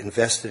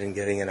invested in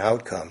getting an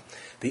outcome.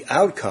 The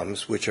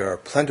outcomes, which are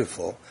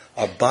plentiful,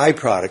 are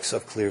byproducts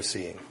of clear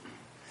seeing.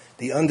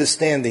 The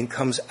understanding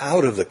comes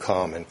out of the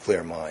calm and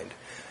clear mind.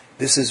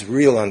 This is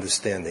real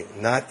understanding,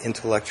 not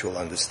intellectual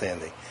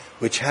understanding,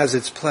 which has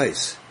its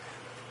place.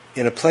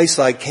 In a place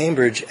like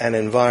Cambridge and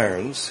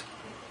environs,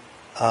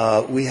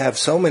 we have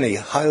so many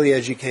highly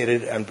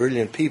educated and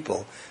brilliant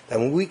people that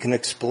when we can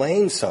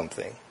explain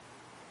something,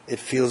 it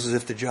feels as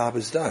if the job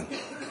is done.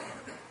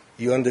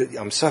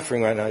 I'm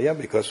suffering right now, yeah,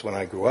 because when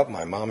I grew up,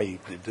 my mommy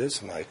did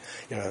this, and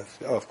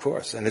of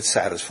course, and it's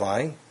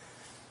satisfying.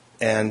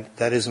 And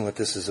that isn't what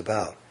this is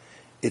about.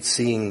 It's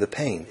seeing the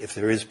pain, if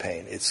there is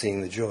pain. It's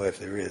seeing the joy, if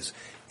there is.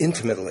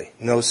 Intimately,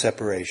 no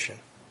separation.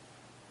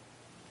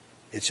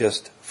 It's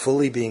just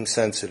fully being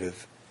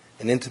sensitive,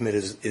 and intimate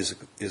is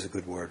a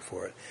good word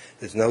for it.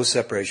 There's no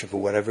separation for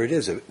whatever it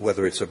is,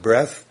 whether it's a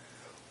breath,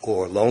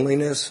 or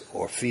loneliness,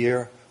 or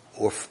fear,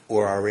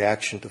 or our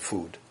reaction to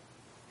food,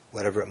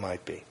 whatever it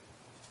might be.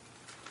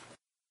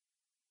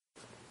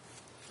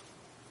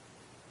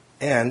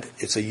 And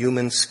it's a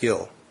human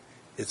skill.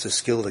 It's a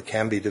skill that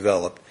can be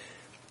developed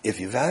if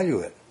you value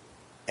it.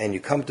 And you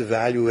come to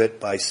value it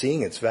by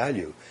seeing its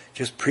value.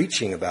 Just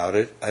preaching about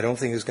it, I don't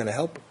think is going to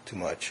help too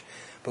much.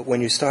 But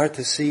when you start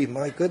to see,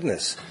 my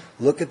goodness,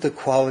 look at the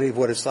quality of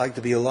what it's like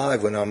to be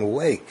alive when I'm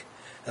awake.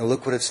 And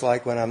look what it's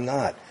like when I'm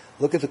not.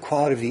 Look at the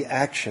quality of the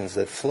actions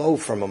that flow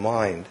from a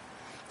mind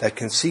that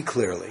can see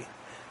clearly.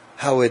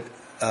 How it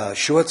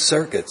short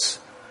circuits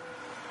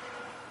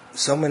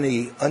so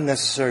many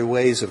unnecessary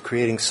ways of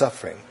creating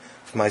suffering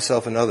for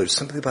myself and others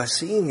simply by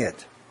seeing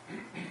it.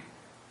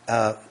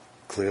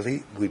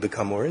 Clearly, we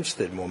become more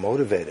interested, more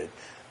motivated.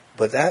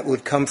 But that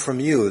would come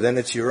from you, then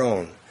it's your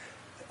own.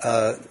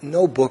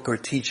 No book or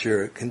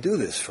teacher can do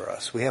this for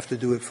us. We have to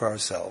do it for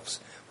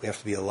ourselves. We have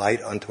to be a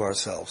light unto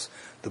ourselves.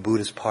 The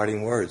Buddha's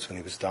parting words when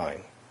he was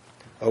dying.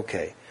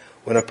 Okay.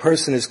 When a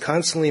person is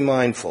constantly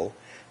mindful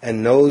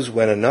and knows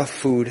when enough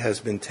food has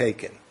been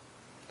taken.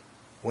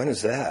 When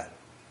is that?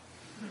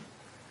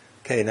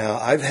 Okay, now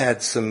I've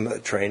had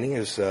some training,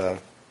 as no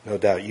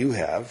doubt you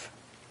have.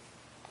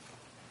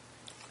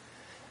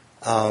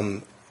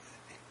 The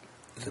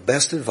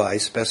best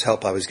advice, best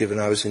help I was given,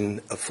 I was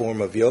in a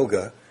form of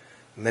yoga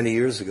many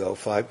years ago,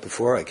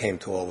 before I came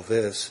to all of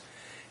this,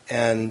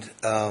 and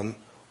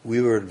we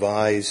were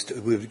advised,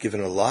 we were given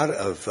a lot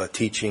of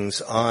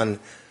teachings on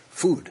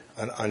food,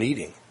 on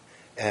eating,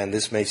 and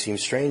this may seem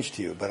strange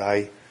to you,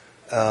 but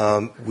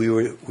we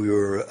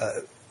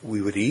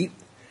would eat,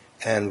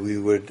 and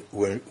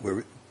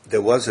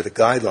there was a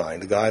guideline.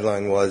 The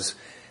guideline was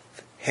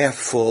half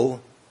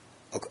full,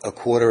 a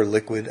quarter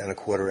liquid, and a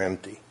quarter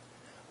empty.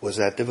 Was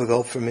that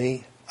difficult for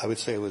me? I would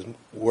say it was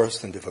worse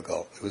than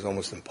difficult. It was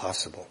almost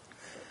impossible.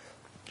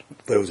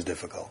 But it was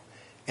difficult.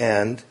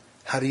 And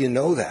how do you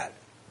know that?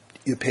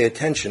 You pay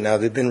attention. Now,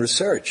 there's been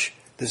research.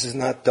 This is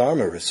not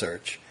Dharma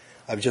research.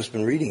 I've just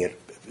been reading it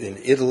in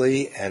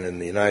Italy and in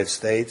the United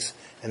States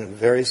and in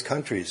various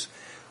countries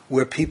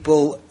where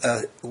people,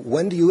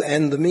 when do you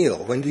end the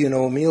meal? When do you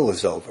know a meal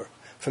is over?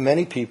 For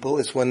many people,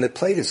 it's when the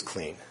plate is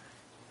clean.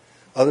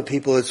 Other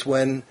people, it's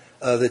when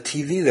the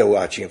TV they're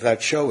watching, if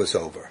that show is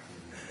over.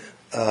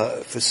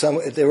 For some,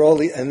 they're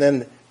all, and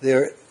then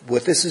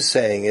what this is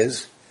saying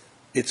is,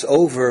 it's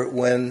over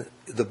when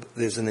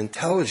there's an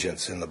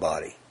intelligence in the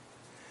body.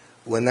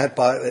 When that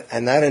body,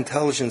 and that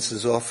intelligence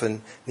is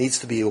often needs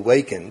to be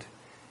awakened.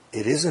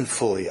 It isn't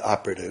fully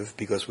operative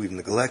because we've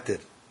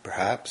neglected,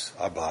 perhaps,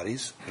 our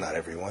bodies, not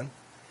everyone.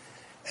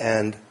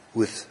 And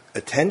with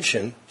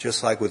attention,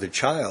 just like with a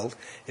child,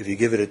 if you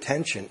give it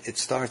attention, it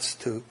starts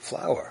to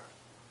flower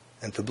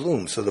and to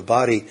bloom. So the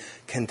body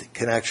can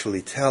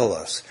actually tell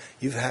us,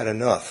 you've had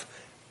enough.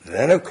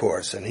 Then, of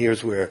course, and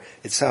here's where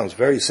it sounds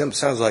very simple,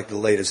 sounds like the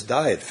latest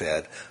diet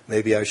fad.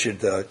 Maybe I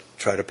should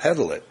try to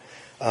peddle it.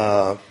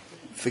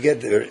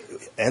 Forget there are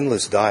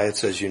endless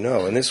diets, as you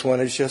know, and this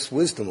one is just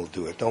wisdom will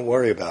do it. Don't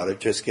worry about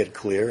it. Just get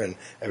clear and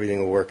everything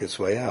will work its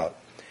way out.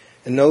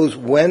 And knows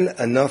when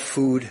enough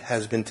food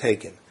has been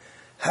taken.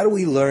 How do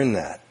we learn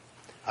that?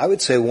 I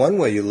would say one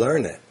way you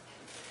learn it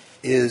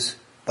is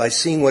by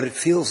seeing what it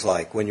feels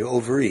like when you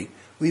overeat.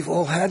 We've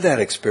all had that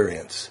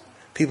experience.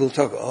 People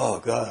talk, oh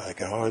God, I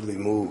can hardly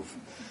move.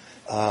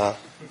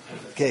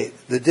 Okay,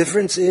 the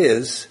difference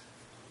is,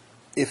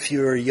 if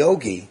you're a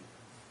yogi,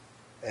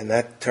 and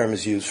that term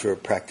is used for a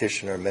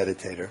practitioner, a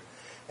meditator,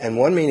 and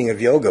one meaning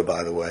of yoga,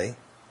 by the way,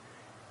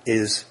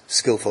 is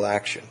skillful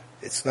action.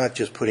 It's not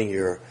just putting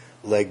your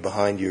leg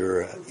behind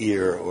your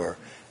ear, or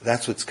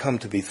that's what's come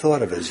to be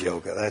thought of as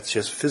yoga. That's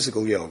just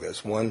physical yoga.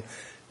 It's one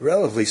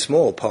relatively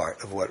small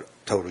part of what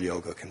total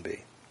yoga can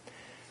be.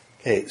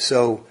 Okay,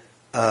 so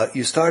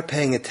you start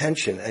paying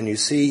attention and you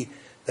see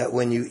that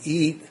when you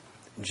eat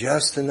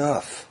just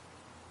enough,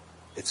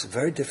 it's a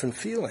very different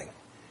feeling.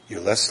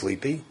 You're less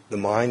sleepy, the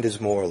mind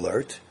is more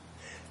alert,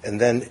 and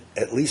then,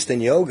 at least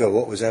in yoga,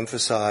 what was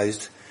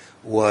emphasized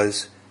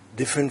was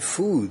different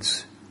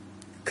foods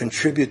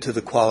contribute to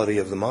the quality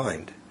of the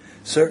mind.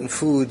 Certain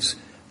foods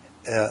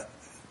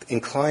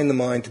incline the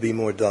mind to be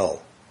more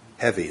dull,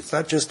 heavy. It's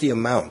not just the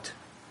amount.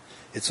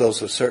 It's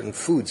also certain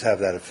foods have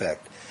that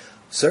effect.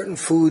 Certain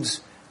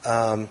foods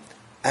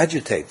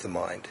agitate the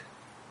mind.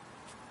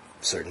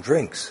 Certain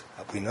drinks,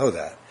 we know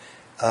that.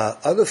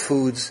 Other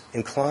foods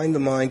incline the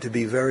mind to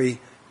be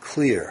very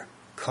clear,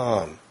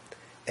 calm,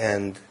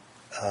 and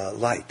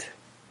light.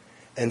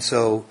 And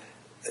so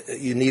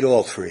you need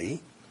all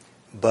three,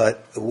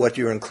 but what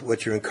you're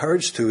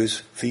encouraged to is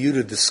for you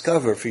to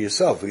discover for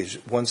yourself, because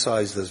one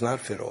size does not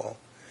fit all.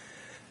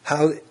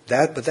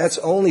 But that's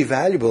only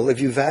valuable if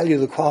you value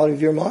the quality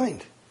of your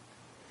mind.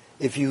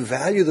 If you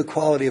value the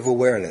quality of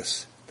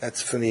awareness,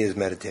 that's for me is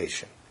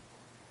meditation.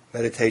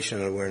 Meditation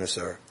and awareness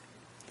are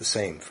the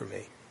same for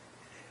me.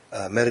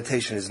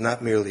 Meditation is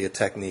not merely a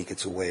technique,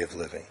 it's a way of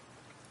living.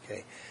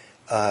 Okay?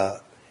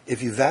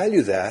 If you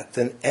value that,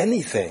 then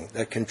anything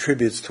that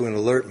contributes to an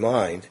alert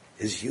mind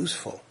is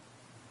useful.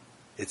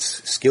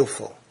 It's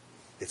skillful.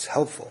 It's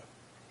helpful.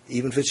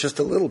 Even if it's just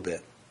a little bit.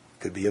 It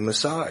could be a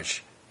massage.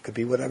 It could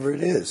be whatever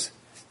it is.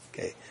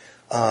 Okay?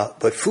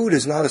 But food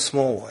is not a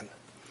small one.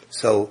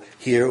 So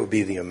here it would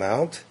be the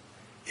amount.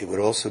 It would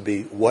also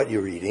be what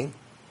you're eating.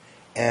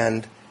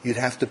 And you'd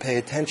have to pay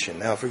attention.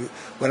 Now,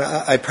 when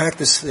I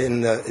practiced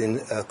in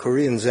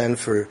Korean Zen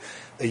for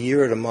a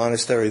year at a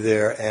monastery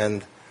there,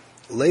 and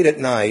late at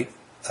night,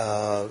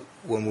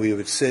 when we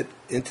would sit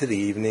into the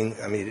evening,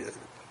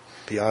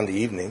 beyond the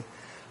evening,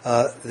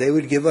 they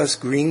would give us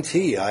green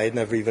tea. I had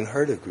never even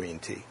heard of green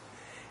tea.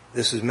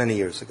 This was many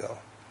years ago.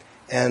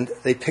 And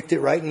they picked it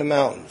right in the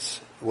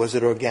mountains. Was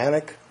it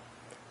organic?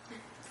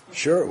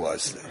 Sure it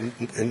was.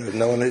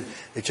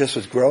 It just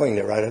was growing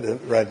there right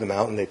in the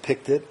mountain. They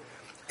picked it.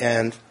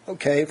 And,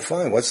 okay,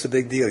 fine, what's the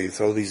big deal? You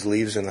throw these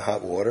leaves in the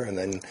hot water and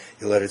then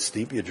you let it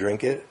steep, you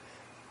drink it.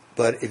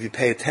 But if you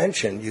pay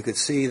attention, you could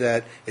see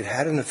that it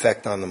had an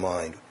effect on the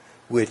mind,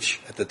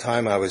 which at the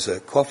time I was a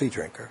coffee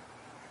drinker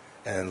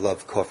and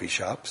loved coffee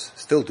shops.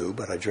 Still do,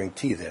 but I drink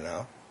tea there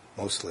now,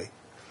 mostly.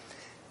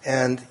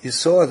 And you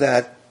saw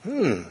that,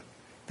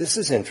 this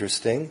is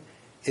interesting.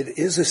 It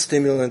is a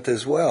stimulant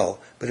as well,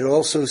 but it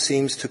also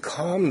seems to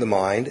calm the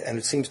mind and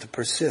it seems to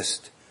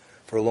persist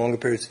for longer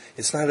periods.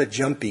 It's not a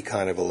jumpy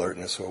kind of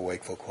alertness or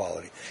wakeful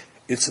quality.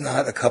 It's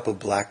not a cup of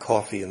black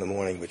coffee in the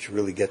morning which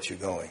really gets you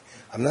going.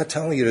 I'm not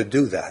telling you to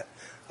do that.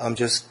 I'm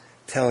just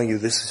telling you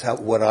this is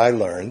what I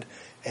learned,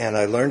 and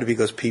I learned it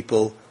because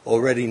people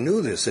already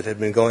knew this. It had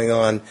been going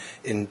on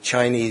in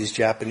Chinese,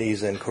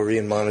 Japanese, and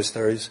Korean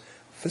monasteries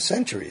for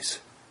centuries.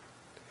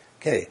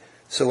 Okay,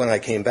 so when I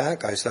came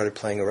back, I started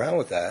playing around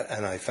with that,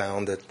 and I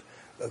found that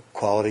the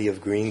quality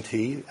of green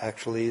tea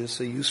actually is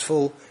a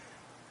useful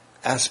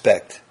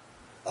aspect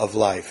of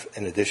life,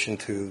 in addition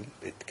to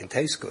it can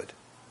taste good.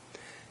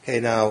 Okay,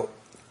 now,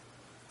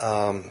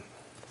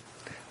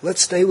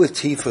 let's stay with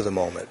tea for the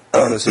moment.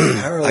 I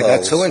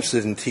got so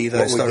interested in tea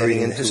that I started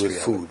reading into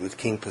with food, with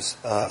King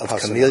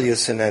of Camellia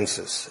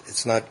sinensis.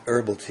 It's not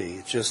herbal tea,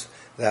 it's just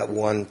that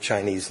one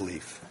Chinese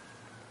leaf.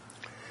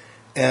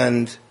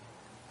 And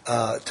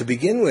to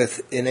begin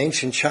with, in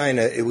ancient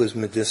China, it was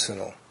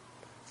medicinal.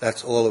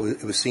 That's all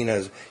it was seen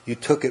as. You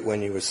took it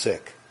when you were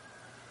sick.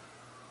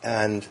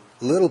 And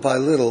little by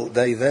little,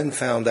 they then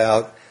found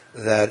out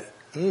that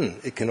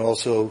it can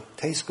also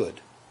taste good.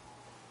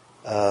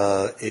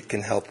 It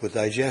can help with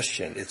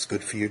digestion. It's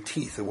good for your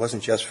teeth. It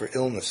wasn't just for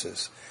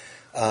illnesses.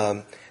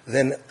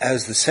 Then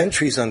as the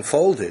centuries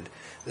unfolded,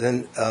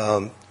 then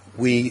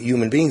we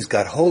human beings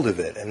got hold of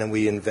it, and then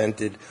we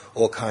invented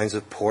all kinds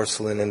of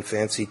porcelain and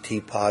fancy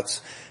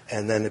teapots,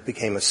 and then it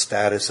became a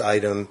status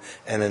item,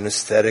 and an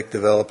aesthetic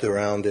developed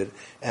around it.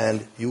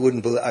 And you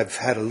wouldn't believe, I've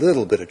had a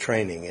little bit of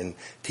training in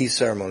tea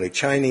ceremony.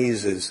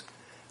 Chinese is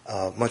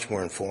much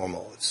more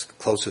informal. It's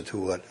closer to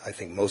what I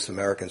think most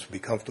Americans would be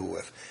comfortable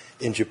with.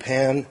 In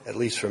Japan, at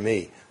least for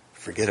me,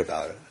 forget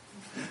about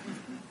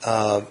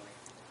it.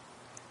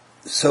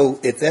 So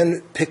it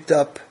then picked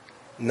up,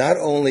 not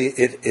only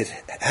it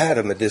had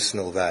a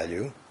medicinal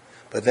value,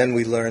 but then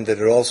we learned that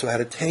it also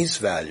had a taste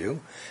value,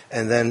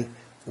 and then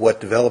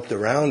what developed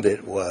around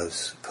it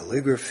was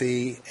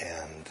calligraphy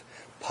and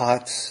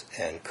pots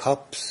and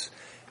cups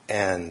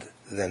and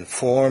then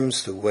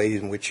forms, the way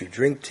in which you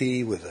drink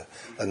tea with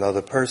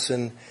another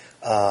person,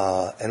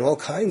 and all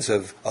kinds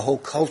of, a whole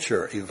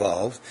culture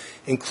evolved,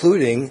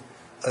 including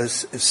a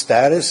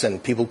status,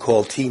 and people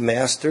called tea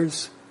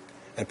masters,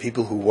 and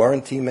people who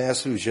weren't tea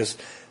masters who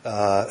just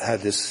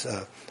had this,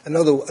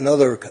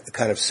 another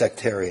kind of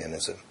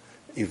sectarianism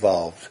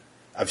evolved.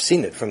 I've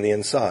seen it from the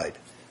inside,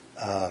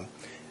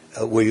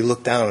 where you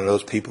look down on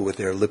those people with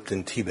their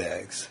Lipton tea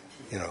bags,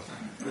 you know.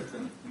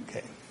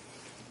 Okay.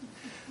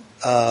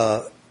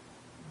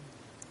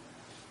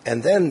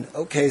 And then,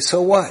 okay,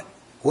 so what?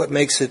 What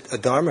makes it a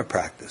Dharma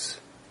practice?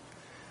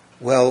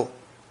 Well,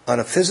 on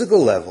a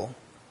physical level,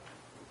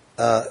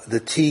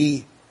 the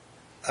tea,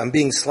 I'm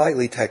being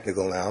slightly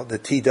technical now, the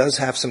tea does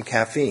have some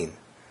caffeine,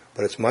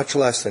 but it's much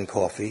less than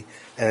coffee,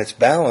 and it's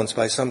balanced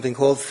by something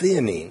called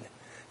theanine.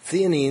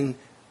 Theanine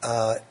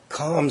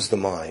calms the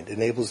mind,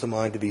 enables the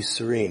mind to be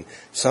serene.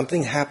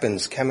 Something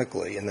happens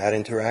chemically in that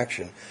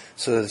interaction,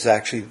 so that it's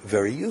actually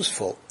very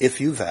useful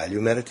if you value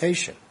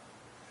meditation.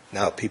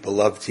 Now, people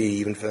love tea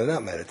even if they're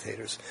not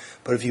meditators.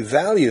 But if you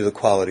value the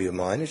quality of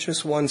mind, it's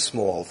just one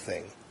small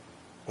thing.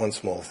 One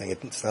small thing.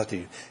 It's not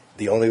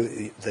the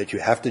only that you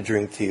have to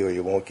drink tea or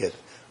you won't get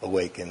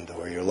awakened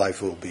or your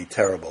life will be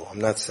terrible.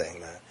 I'm not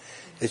saying that.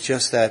 It's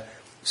just that,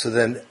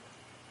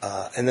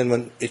 and then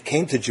when it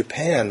came to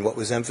Japan, what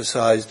was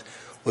emphasized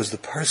was the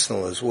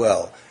personal as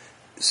well,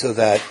 so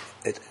that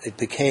it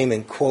became,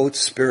 in quotes,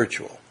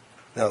 spiritual.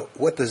 Now,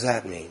 what does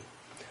that mean?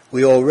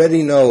 We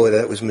already know that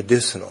it was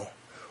medicinal.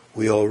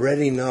 We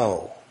already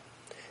know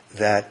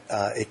that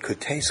it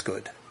could taste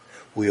good.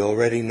 We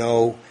already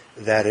know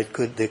that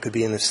there could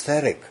be an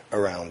aesthetic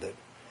around it,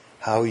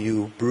 how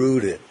you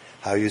brewed it,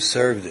 how you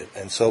served it,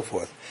 and so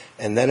forth.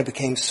 And then it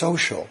became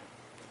social,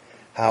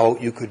 how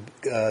you could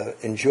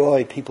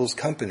enjoy people's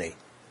company.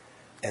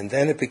 And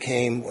then it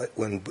became,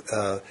 when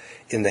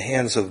in the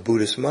hands of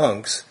Buddhist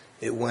monks,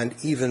 it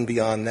went even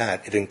beyond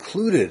that. It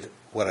included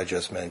what I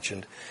just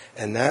mentioned,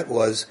 and that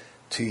was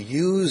to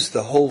use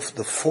the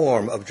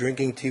form of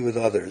drinking tea with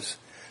others,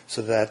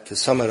 so that, to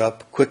sum it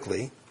up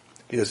quickly,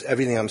 because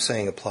everything I'm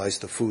saying applies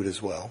to food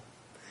as well,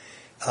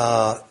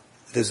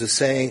 there's a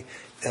saying,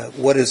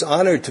 what is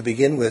honored to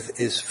begin with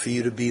is for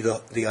you to be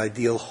the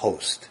ideal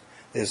host.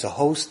 There's a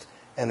host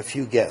and a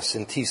few guests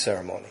in tea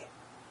ceremony,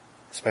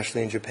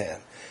 especially in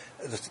Japan.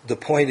 The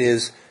point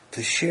is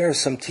to share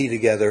some tea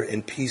together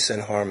in peace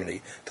and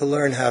harmony, to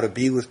learn how to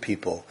be with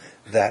people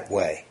that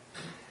way.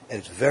 And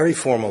it's very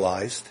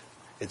formalized.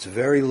 It's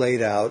very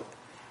laid out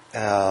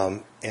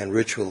and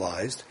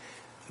ritualized,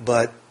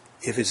 but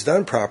if it's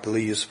done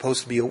properly, you're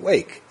supposed to be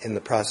awake in the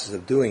process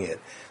of doing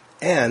it.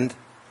 And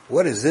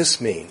what does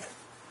this mean?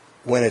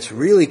 When it's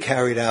really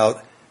carried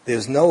out,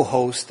 there's no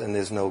host and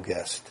there's no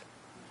guest.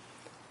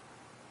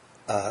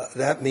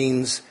 That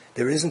means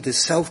there isn't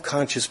this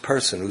self-conscious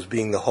person who's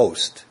being the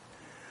host,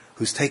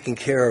 who's taking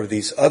care of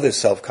these other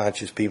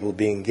self-conscious people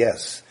being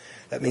guests.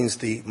 That means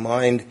the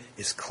mind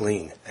is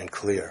clean and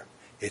clear.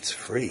 It's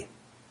free.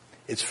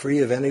 It's free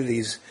of any of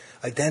these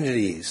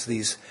identities,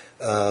 these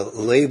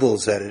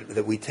labels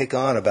that we take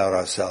on about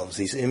ourselves,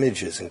 these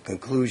images and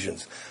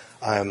conclusions.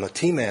 I'm a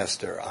tea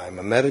master. I'm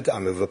a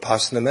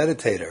Vipassana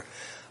meditator.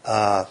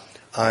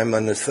 I'm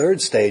on the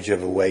third stage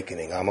of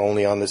awakening. I'm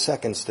only on the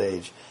second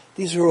stage.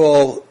 These are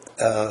all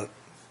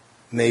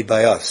made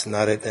by us.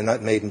 They're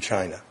not made in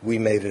China. We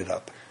made it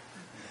up.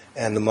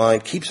 And the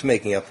mind keeps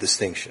making up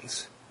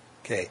distinctions.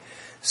 Okay.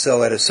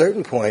 So at a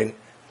certain point,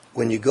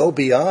 when you go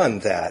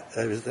beyond that,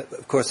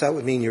 of course, that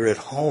would mean you're at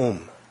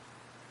home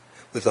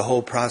with the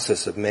whole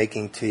process of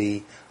making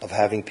tea, of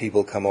having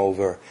people come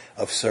over,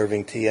 of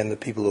serving tea, and the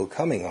people who are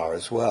coming are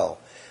as well.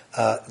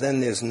 Then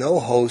there's no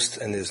host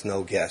and there's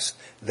no guest.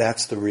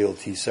 That's the real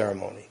tea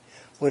ceremony.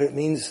 What it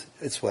means,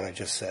 it's what I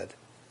just said.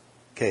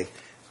 Okay,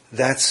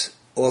 that's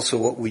also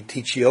what we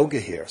teach yoga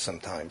here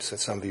sometimes.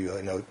 Some of you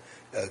I know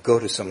go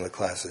to some of the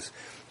classes.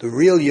 The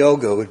real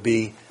yoga would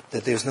be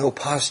that there's no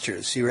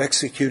postures. You're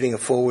executing a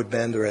forward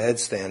bend or a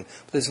headstand,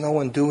 but there's no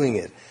one doing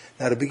it.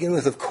 Now, to begin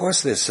with, of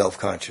course there's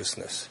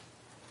self-consciousness,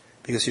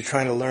 because you're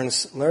trying to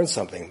learn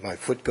something. My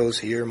foot goes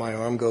here, my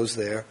arm goes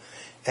there,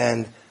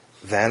 and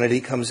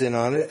vanity comes in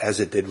on it, as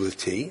it did with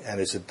tea,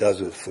 and as it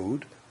does with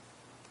food.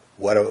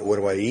 What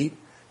do I eat?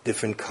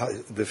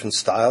 Different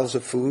styles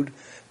of food.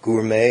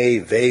 Gourmet,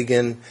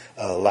 vegan,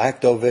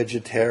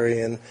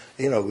 lacto-vegetarian.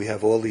 We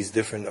have all these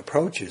different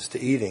approaches to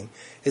eating.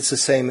 It's the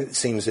same, it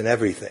seems, in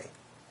everything.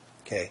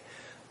 Okay,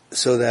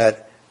 so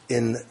that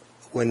in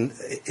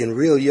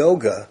real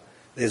yoga,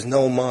 there's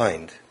no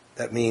mind.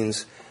 That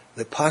means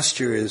the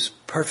posture is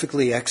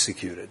perfectly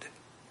executed,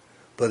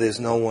 but there's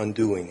no one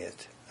doing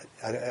it.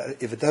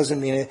 If it doesn't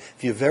mean it,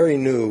 if you're very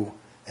new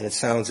and it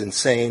sounds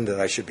insane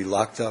that I should be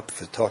locked up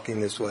for talking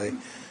this way,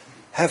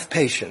 have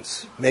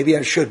patience. Maybe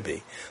I should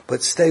be,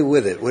 but stay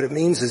with it. What it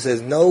means is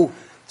there's no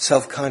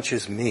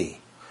self-conscious me.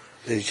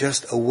 There's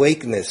just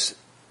awakeness.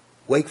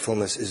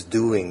 Wakefulness is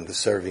doing the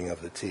serving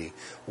of the tea.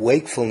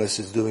 Wakefulness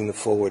is doing the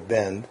forward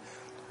bend.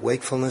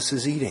 Wakefulness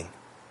is eating.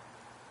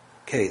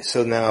 Okay,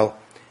 so now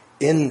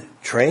in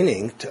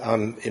training,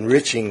 I'm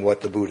enriching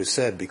what the Buddha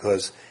said,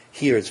 because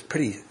here it's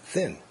pretty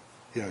thin.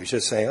 He's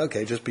just saying,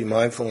 okay, just be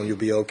mindful and you'll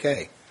be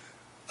okay.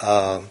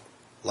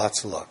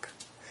 Lots of luck.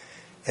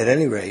 At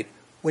any rate,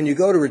 when you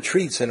go to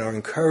retreats and are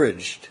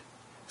encouraged,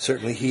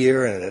 certainly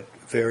here and at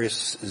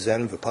various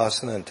Zen,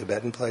 Vipassana, and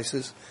Tibetan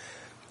places,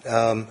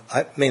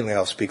 mainly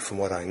I'll speak from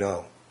what I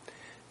know,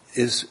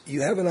 is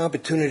you have an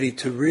opportunity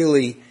to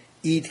really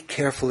eat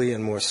carefully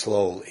and more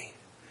slowly.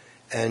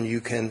 And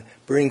you can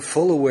bring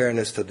full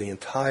awareness to the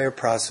entire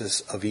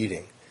process of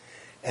eating.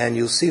 And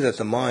you'll see that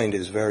the mind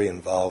is very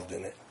involved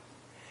in it.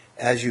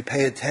 As you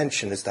pay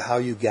attention as to how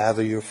you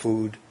gather your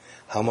food,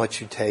 how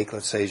much you take,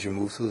 let's say, as you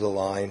move through the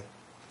line.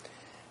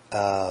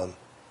 And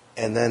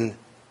then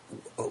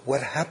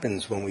what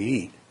happens when we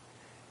eat?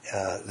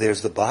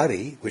 There's the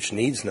body, which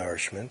needs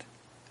nourishment,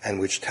 and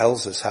which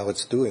tells us how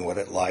it's doing, what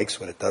it likes,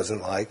 what it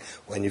doesn't like,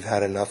 when you've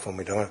had enough, when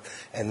we don't.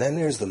 And then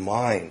there's the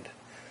mind.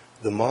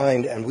 The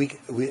mind, and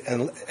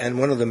and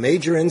one of the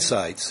major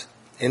insights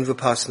in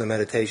Vipassana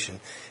meditation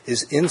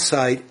is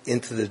insight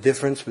into the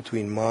difference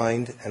between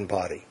mind and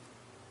body.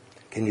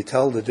 Can you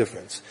tell the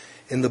difference?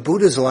 In the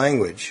Buddha's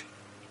language,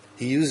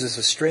 he uses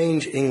a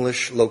strange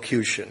English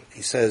locution.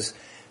 He says,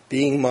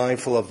 being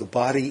mindful of the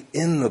body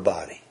in the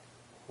body.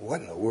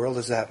 What in the world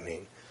does that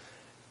mean?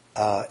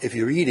 If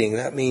you're eating,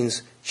 that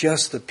means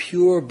just the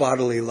pure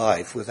bodily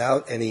life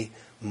without any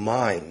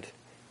mind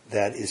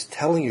that is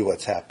telling you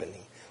what's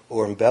happening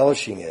or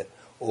embellishing it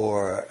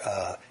or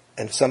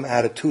and some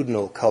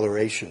attitudinal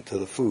coloration to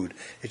the food.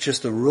 It's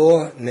just a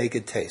raw,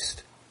 naked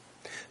taste.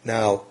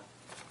 Now,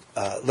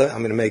 I'm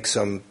going to make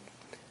some...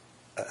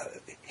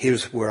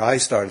 here's where I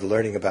started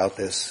learning about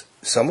this.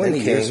 Someone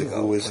came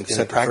who was in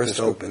the practice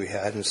group we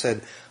had and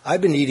said,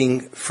 I've been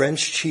eating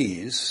French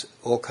cheese,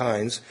 all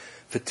kinds,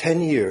 for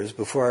 10 years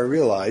before I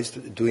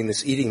realized, doing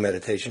this eating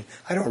meditation,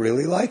 I don't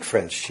really like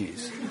French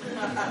cheese.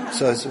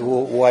 So I said,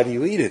 well, why do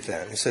you eat it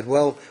then? He said,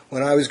 well,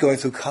 when I was going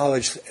through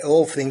college,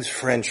 all things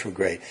French were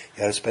great.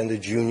 You had to spend a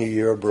junior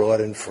year abroad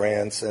in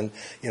France, and,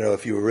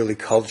 if you were really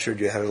cultured,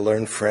 you had to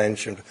learn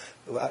French. And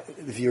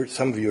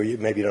some of you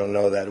maybe don't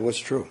know that. It was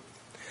true.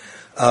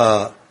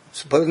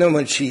 But then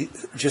when she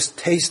just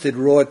tasted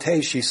raw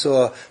taste, she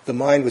saw the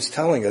mind was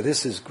telling her,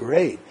 this is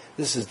great,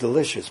 this is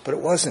delicious, but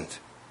it wasn't.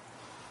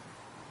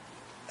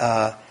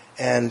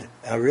 And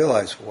I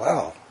realized,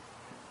 wow,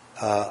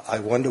 I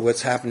wonder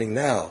what's happening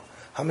now.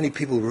 How many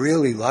people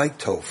really like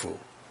tofu?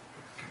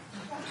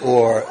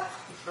 Or,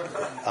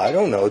 I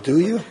don't know, do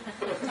you?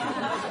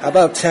 How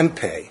about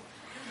tempeh?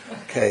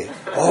 Okay.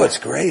 Oh, it's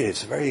great.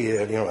 It's very,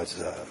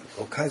 it's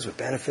all kinds of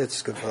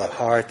benefits, good for the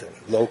heart and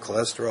low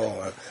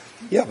cholesterol.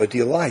 Yeah, but do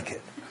you like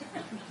it?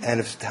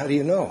 And how do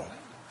you know?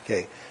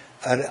 Okay.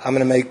 I'm going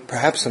to make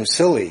perhaps some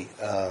silly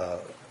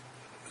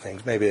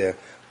things, maybe they're,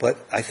 but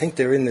I think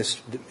they're in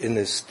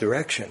this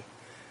direction.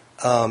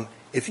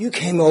 If you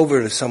came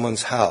over to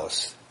someone's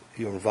house,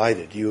 you were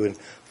invited, you and a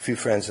few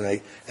friends,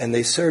 and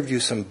they served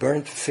you some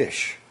burnt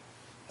fish,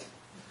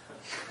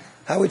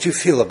 how would you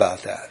feel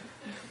about that?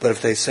 But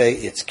if they say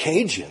it's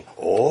Cajun,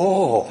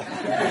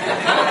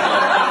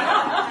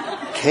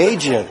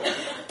 Cajun,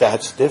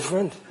 that's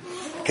different.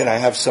 Can I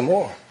have some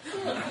more?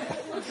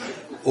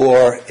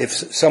 Or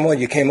if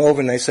you came over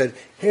and they said,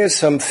 here's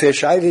some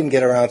fish, I didn't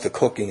get around to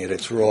cooking it,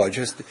 it's raw,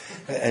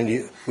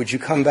 would you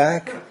come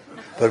back?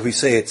 But if we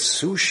say it's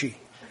sushi,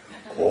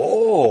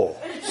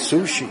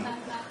 sushi,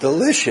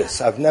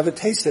 delicious, I've never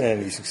tasted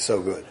anything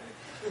so good.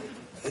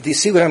 Do you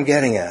see what I'm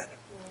getting at?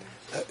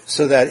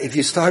 So that if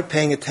you start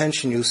paying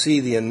attention, you'll see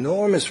the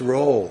enormous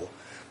role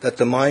that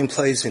the mind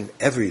plays in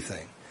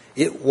everything.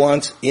 It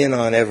wants in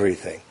on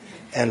everything.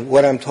 And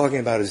what I'm talking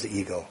about is the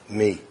ego,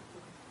 me.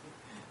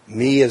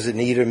 Me as an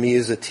eater, me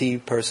as a tea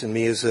person,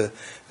 me as an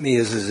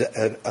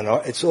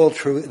art. It's all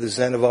true. The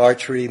Zen of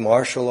archery,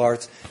 martial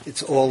arts,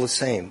 it's all the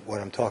same,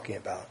 what I'm talking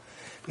about.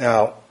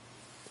 Now,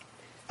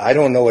 I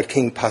don't know what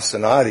King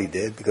Pasenadi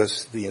did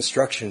because the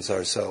instructions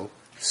are so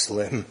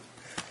slim.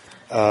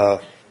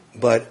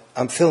 But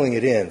I'm filling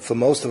it in. For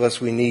most of us,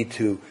 we need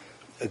to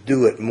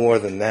do it more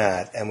than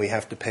that, and we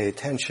have to pay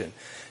attention.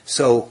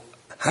 So,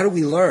 how do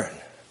we learn?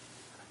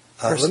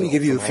 Let me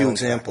give you a few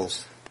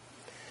examples.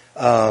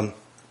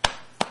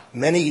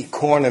 Many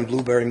corn and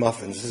blueberry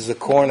muffins. This is a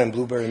corn and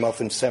blueberry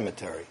muffin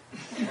cemetery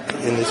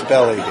in this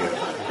belly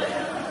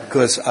here.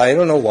 Because I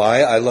don't know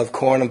why, I love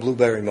corn and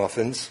blueberry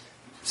muffins.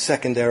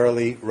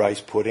 Secondarily,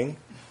 rice pudding.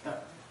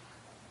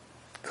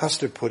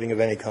 Custard pudding of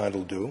any kind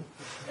will do.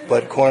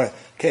 But corn,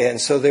 okay, and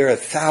so there are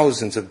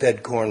thousands of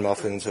dead corn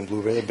muffins and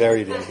blueberry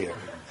buried in here.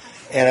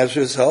 And as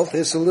a result,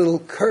 there's a little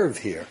curve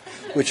here,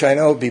 which I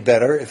know would be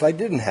better if I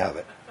didn't have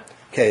it.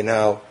 Okay,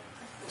 now,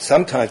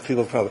 sometimes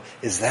people probably,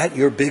 is that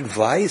your big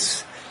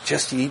vice?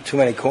 Just to eat too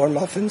many corn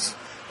muffins?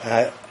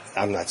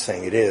 I'm not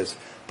saying it is.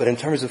 But in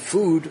terms of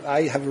food,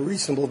 I have a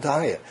reasonable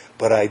diet.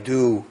 But I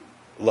do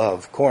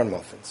love corn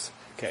muffins.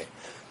 Okay.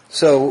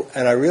 So,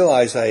 and I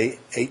realized I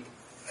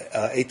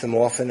ate them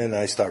often, and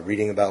I start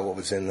reading about what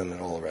was in them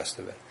and all the rest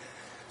of it.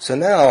 So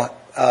now,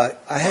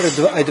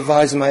 I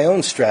devised my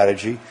own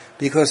strategy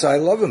because I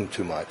love them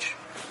too much.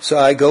 So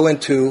I go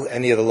into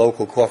any of the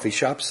local coffee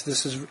shops.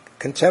 This is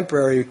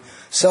contemporary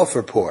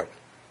self-report.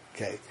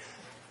 Okay.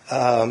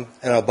 And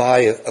I'll buy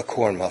a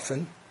corn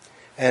muffin.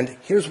 And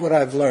here's what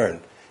I've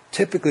learned.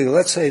 Typically,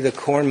 let's say the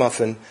corn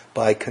muffin,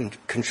 by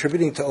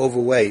contributing to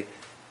overweight,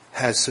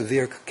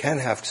 can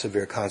have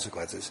severe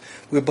consequences.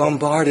 We're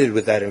bombarded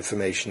with that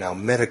information now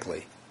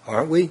medically,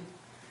 aren't we?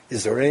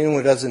 Is there anyone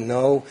who doesn't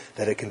know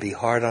that it can be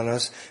hard on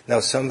us? Now,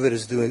 some of it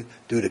is due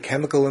to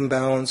chemical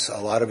imbalance.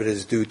 A lot of it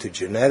is due to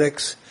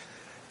genetics.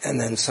 And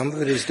then some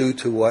of it is due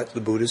to what the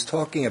Buddha is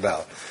talking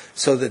about.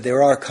 So that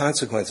there are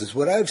consequences.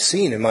 What I've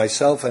seen in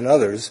myself and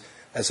others,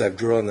 as I've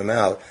drawn them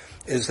out,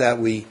 is that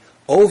we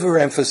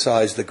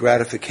overemphasize the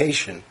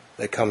gratification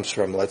that comes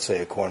from, let's say,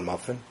 a corn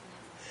muffin,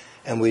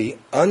 and we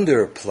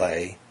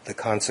underplay the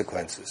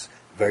consequences.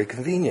 Very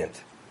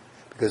convenient,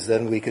 because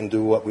then we can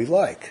do what we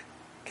like.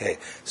 Okay,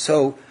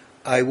 so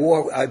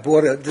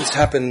this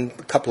happened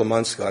a couple of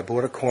months ago. I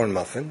bought a corn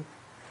muffin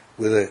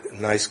with a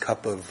nice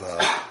cup of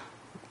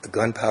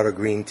gunpowder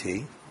green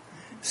tea,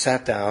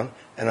 sat down,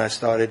 and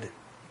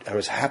I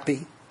was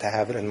happy to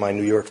have it in my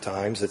New York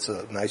Times. It's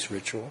a nice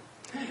ritual.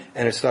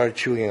 And I started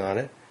chewing on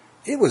it.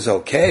 It was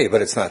okay,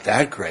 but it's not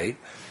that great.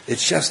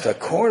 It's just a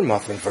corn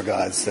muffin, for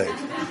God's sake.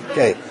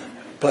 Okay,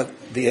 but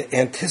the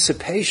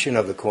anticipation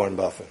of the corn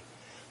muffin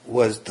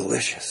was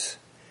delicious.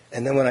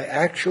 And then when I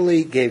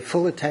actually gave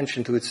full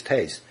attention to its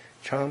taste,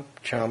 chomp,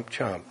 chomp,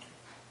 chomp,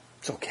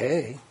 it's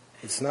okay.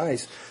 It's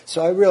nice.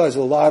 So I realized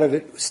a lot of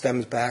it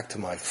stems back to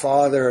my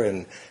father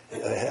and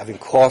having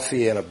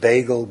coffee and a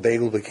bagel.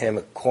 Bagel became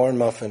a corn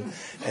muffin,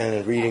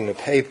 and reading the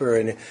paper.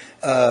 And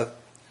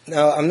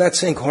now, I'm not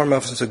saying corn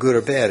muffins are good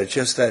or bad. It's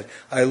just that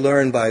I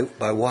learned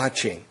by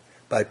watching,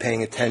 by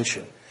paying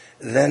attention.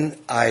 Then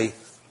I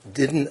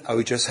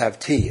would just have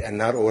tea and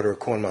not order a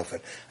corn muffin.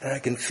 And I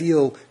can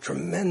feel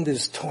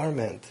tremendous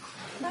torment.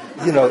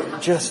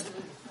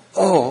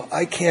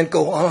 I can't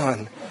go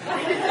on.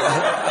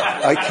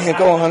 I can't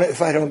go on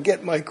if I don't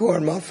get my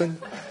corn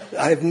muffin.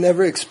 I've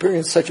never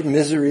experienced such a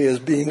misery as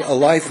being a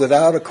life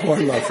without a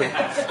corn muffin.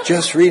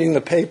 Just reading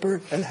the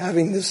paper and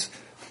having this.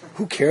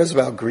 Who cares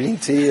about green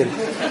tea? And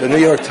the New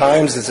York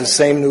Times is the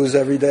same news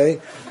every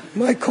day.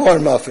 My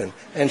corn muffin.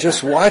 And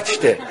just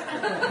watched it.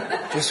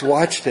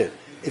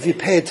 If you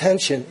pay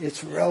attention,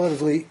 it's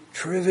relatively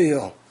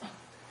trivial.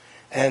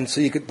 And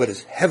so but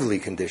it's heavily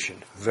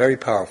conditioned, very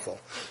powerful.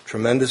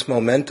 Tremendous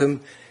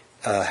momentum,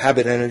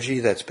 habit energy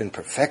that's been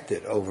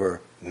perfected over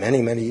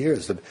many, many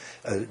years,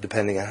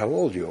 depending on how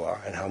old you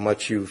are and how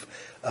much you've...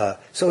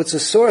 So it's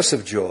a source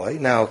of joy.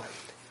 Now,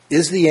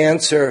 is the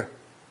answer,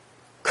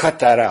 cut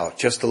that out,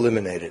 just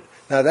eliminate it?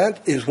 Now,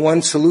 that is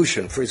one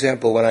solution. For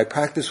example, when I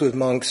practice with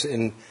monks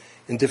in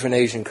different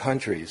Asian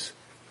countries,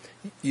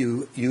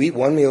 you eat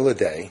one meal a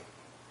day,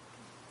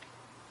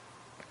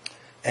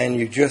 and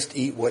you just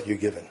eat what you're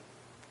given.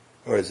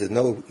 Or is there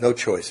no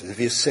choices? If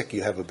you're sick,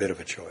 you have a bit of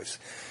a choice.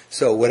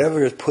 So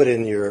whatever is put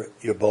in your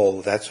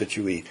bowl, that's what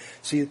you eat.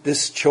 So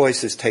this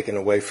choice is taken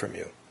away from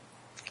you.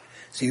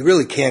 So you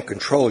really can't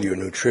control your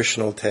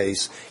nutritional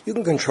taste. You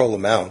can control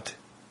amount,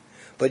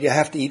 but you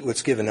have to eat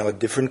what's given. Now, a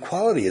different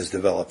quality is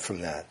developed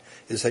from that,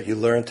 is that you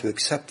learn to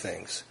accept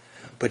things.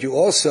 But you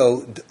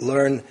also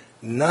learn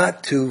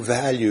not to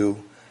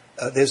value,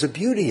 there's a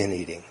beauty in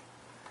eating,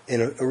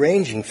 in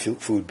arranging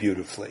food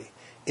beautifully,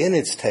 in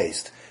its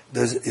taste.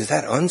 Is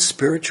that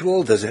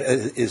unspiritual?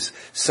 Is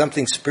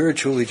something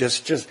spiritually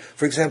just,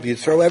 for example, you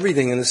throw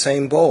everything in the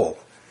same bowl.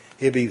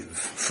 It'd be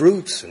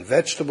fruits and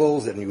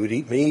vegetables, and you would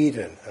eat meat,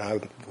 and I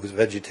was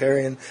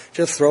vegetarian.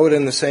 Just throw it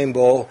in the same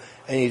bowl,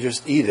 and you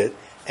just eat it.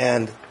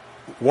 And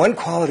one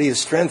quality is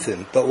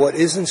strengthened, but what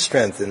isn't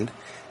strengthened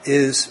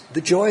is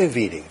the joy of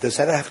eating. Does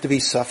that have to be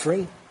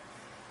suffering?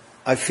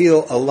 I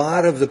feel a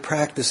lot of the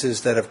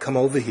practices that have come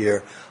over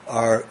here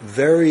are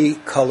very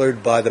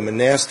colored by the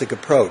monastic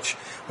approach,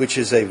 which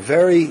is a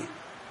very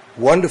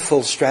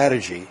wonderful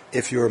strategy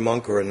if you're a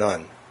monk or a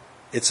nun.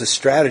 It's a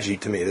strategy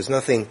to me. There's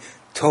nothing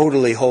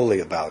totally holy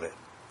about it.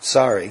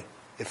 Sorry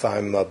if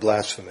I'm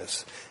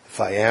blasphemous. If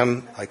I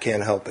am, I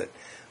can't help it.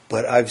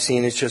 But I've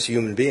seen it's just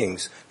human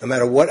beings. No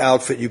matter what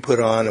outfit you put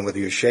on, and whether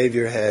you shave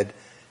your head,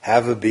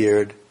 have a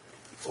beard,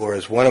 or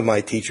as one of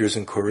my teachers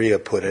in Korea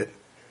put it,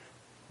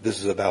 this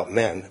is about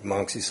men,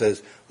 monks, he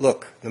says,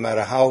 look, no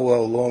matter how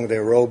long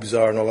their robes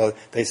are and all that,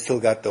 they still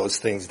got those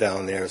things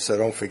down there, so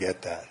don't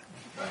forget that.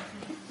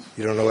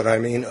 You don't know what I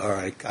mean? All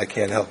right, I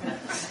can't help it.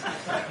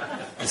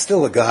 He's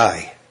still a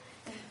guy.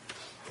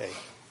 Okay.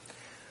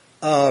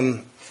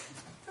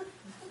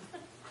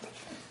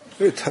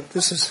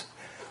 This is,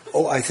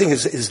 I think,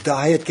 is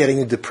diet getting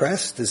you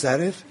depressed? Is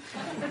that it?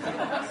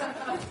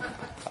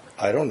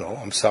 I don't know.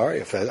 I'm sorry,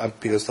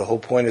 because the whole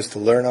point is to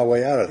learn our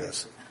way out of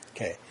this.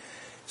 Okay.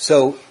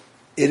 So,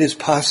 it is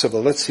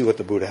possible. Let's see what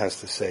the Buddha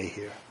has to say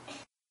here.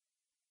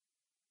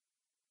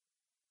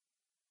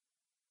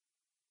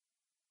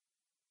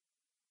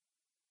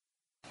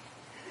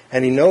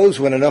 And he knows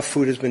when enough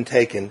food has been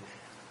taken,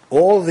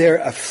 all their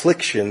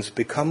afflictions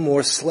become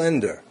more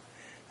slender.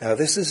 Now,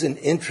 this is an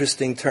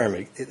interesting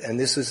term, and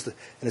this is,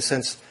 in a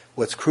sense,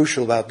 what's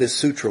crucial about this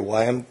sutra,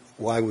 why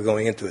we're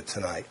going into it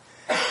tonight.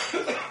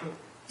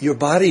 Your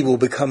body will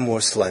become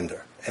more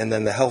slender, and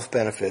then the health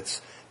benefits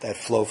that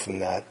flow from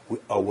that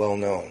are well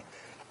known.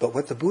 But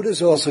what the Buddha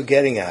is also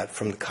getting at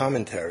from the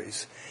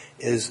commentaries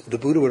is the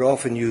Buddha would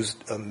often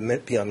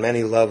be on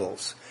many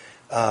levels.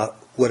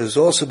 What is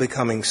also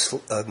becoming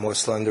more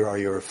slender are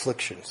your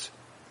afflictions.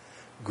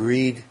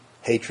 Greed,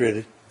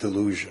 hatred,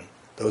 delusion.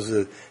 Those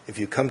are, if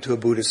you come to a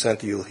Buddhist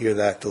center, you'll hear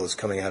that till it's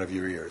coming out of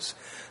your ears.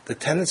 The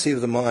tendency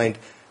of the mind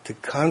to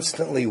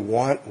constantly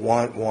want,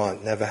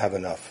 never have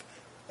enough.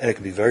 And it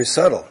can be very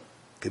subtle.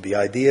 It could be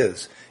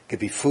ideas. It could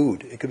be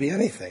food. It could be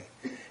anything.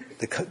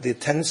 the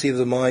tendency of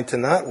the mind to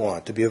not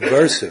want, to be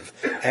aversive,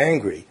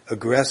 angry,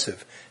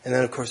 aggressive, and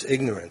then, of course,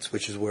 ignorance,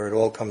 which is where it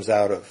all comes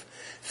out of.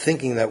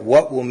 Thinking that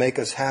what will make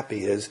us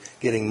happy is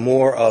getting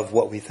more of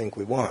what we think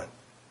we want.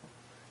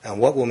 And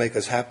what will make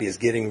us happy is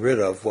getting rid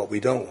of what we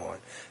don't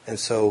want. And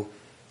so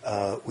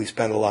we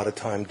spend a lot of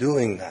time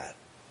doing that.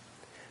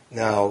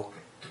 Now,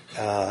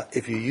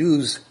 if you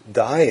use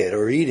diet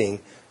or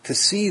eating to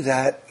see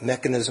that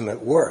mechanism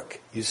at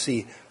work, you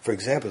see, for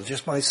example,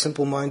 just my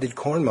simple-minded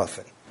corn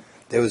muffin.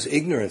 There was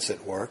ignorance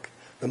at work.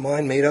 The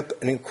mind made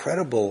up an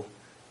incredible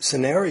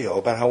scenario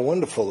about how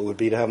wonderful it would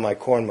be to have my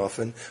corn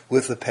muffin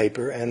with the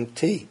paper and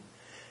tea.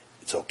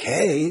 It's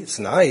okay, it's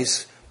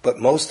nice, but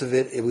most of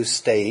it was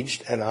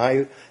staged, and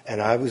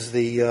I was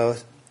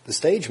the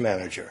stage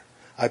manager.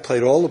 I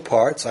played all the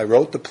parts. I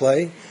wrote the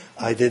play.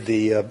 I did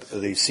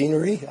the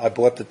scenery. I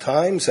bought the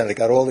times, and I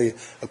got all the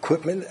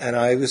equipment, and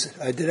I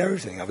did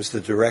everything. I was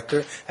the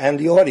director and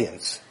the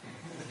audience.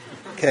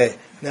 Okay,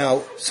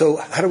 now, so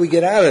how do we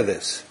get out of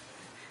this?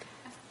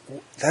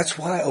 That's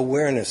why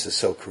awareness is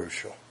so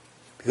crucial.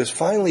 Because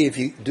finally,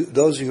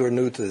 those of you who are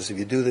new to this, if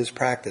you do this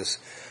practice,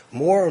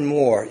 more and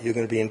more you're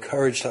going to be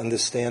encouraged to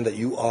understand that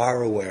you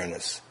are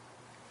awareness.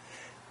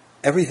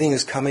 Everything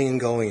is coming and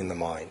going in the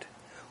mind.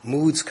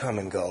 Moods come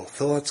and go,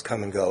 thoughts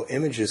come and go,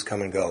 images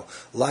come and go,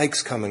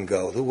 likes come and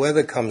go, the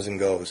weather comes and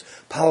goes,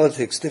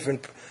 politics,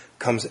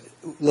 comes.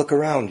 Look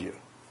around you.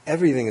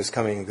 Everything is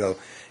coming and go.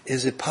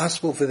 Is it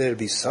possible for there to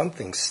be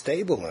something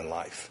stable in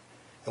life?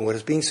 And what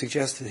is being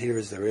suggested here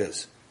is there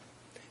is.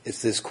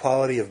 It's this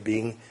quality of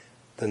being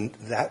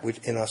that which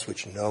in us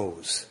which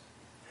knows.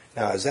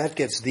 Now, as that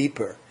gets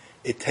deeper,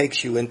 it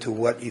takes you into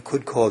what you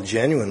could call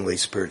genuinely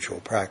spiritual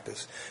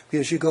practice.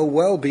 Because you go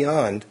well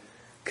beyond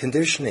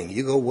conditioning.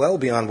 You go well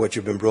beyond what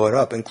you've been brought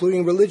up,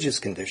 including religious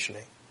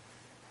conditioning.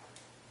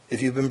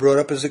 If you've been brought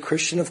up as a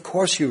Christian, of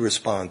course you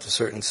respond to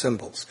certain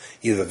symbols,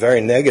 either very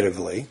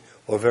negatively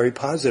or very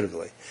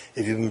positively.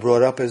 If you've been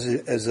brought up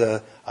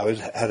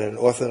had an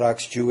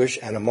Orthodox Jewish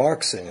and a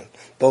Marxian,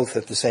 both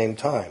at the same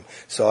time,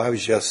 so I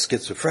was just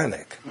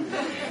schizophrenic.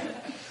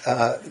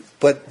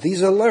 But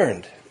these are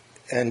learned,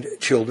 and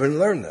children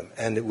learn them,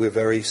 and we're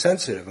very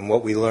sensitive. And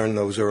what we learn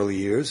those early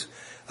years,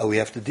 we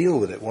have to deal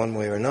with it one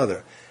way or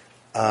another.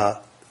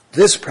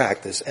 This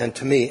practice, and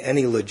to me,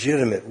 any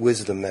legitimate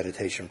wisdom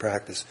meditation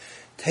practice,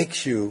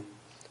 takes you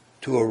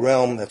to a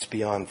realm that's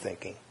beyond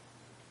thinking.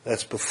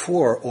 That's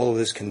before all of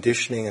this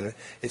conditioning, and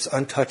it's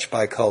untouched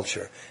by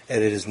culture,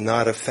 and it is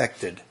not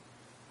affected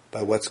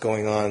by what's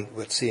going on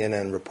with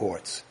CNN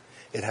reports.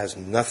 It has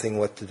nothing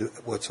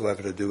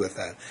whatsoever to do with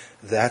that.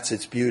 That's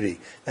its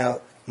beauty.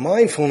 Now,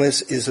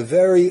 mindfulness is a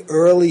very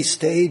early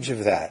stage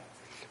of that.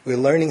 We're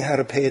learning how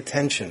to pay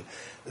attention.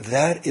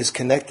 That is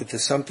connected to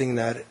something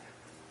that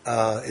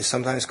is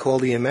sometimes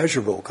called the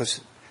immeasurable, because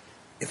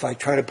if I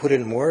try to put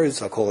it in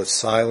words, I'll call it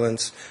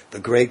silence, the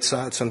great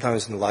silence.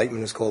 Sometimes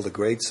enlightenment is called the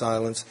great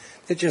silence.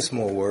 They're just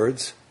more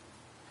words.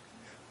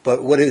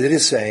 But what it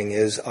is saying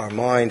is our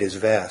mind is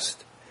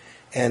vast.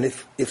 And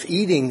if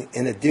eating,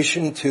 in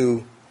addition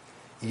to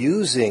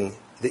using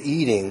the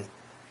eating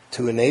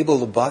to enable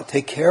the body,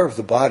 take care of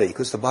the body,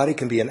 because the body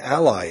can be an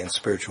ally in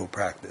spiritual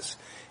practice,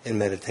 in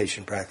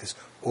meditation practice,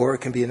 or it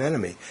can be an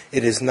enemy.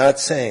 It is not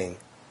saying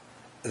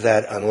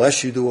that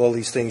unless you do all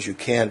these things, you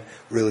can't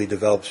really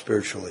develop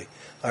spiritually.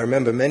 I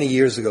remember many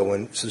years ago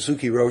when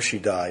Suzuki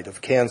Roshi died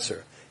of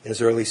cancer in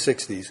his early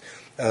 60s,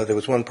 there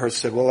was one person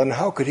who said, well, and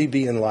how could he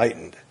be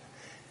enlightened?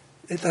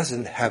 It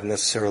doesn't have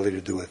necessarily to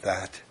do with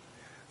that.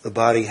 The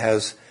body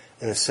has,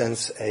 in a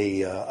sense,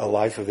 a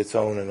life of its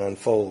own and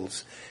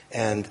unfolds,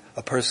 and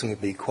a person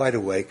can be quite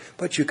awake,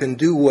 but you can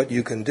do what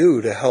you can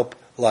do to help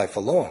life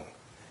along.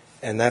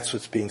 And that's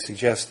what's being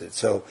suggested.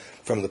 So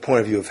from the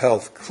point of view of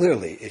health,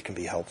 clearly it can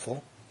be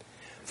helpful.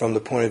 From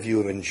the point of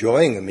view of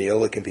enjoying a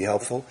meal, it can be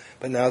helpful.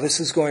 But now this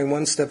is going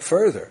one step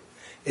further.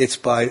 It's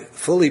by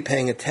fully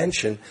paying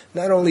attention,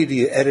 not only do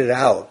you edit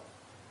out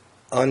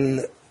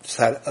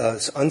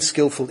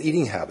unskillful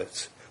eating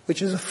habits,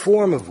 which is a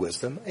form of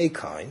wisdom, a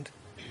kind.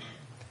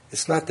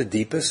 It's not the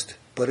deepest,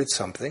 but it's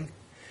something.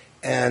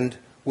 And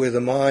where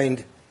the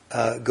mind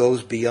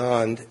goes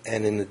beyond,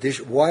 and in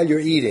addition, while you're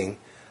eating,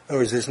 in other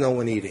words, there's no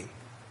one eating.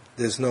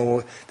 There's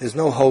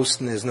no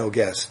host and there's no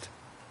guest.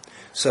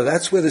 So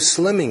that's where the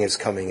slimming is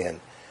coming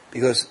in,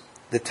 because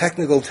the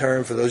technical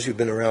term, for those who've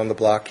been around the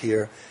block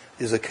here,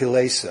 is a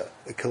kilesa.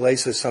 A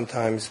kilesa,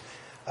 sometimes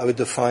I would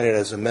define it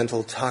as a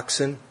mental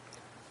toxin,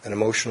 an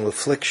emotional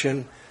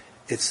affliction.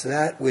 It's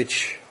that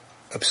which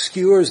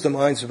obscures the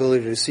mind's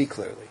ability to see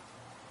clearly.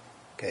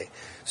 Okay,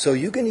 so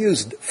you can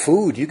use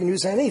food, you can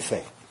use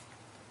anything.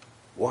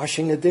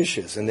 Washing the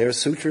dishes, and there are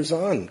sutras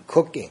on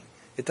cooking.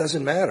 It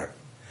doesn't matter.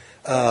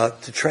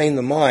 To train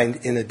the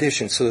mind in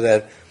addition, so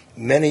that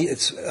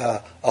it's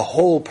a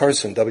whole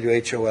person,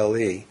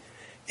 W-H-O-L-E,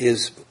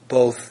 is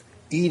both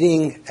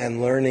eating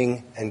and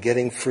learning and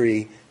getting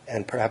free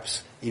and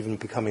perhaps even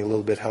becoming a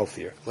little bit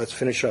healthier. Let's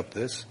finish up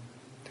this.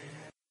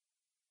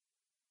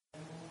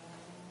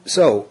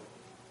 So,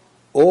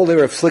 all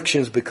their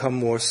afflictions become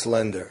more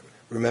slender.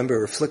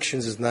 Remember,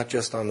 afflictions is not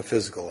just on the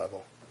physical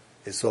level.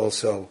 It's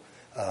also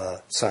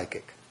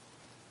psychic.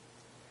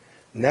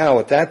 Now,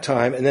 at that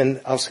time, and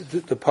then I'll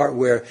skip the part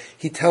where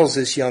he tells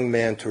this young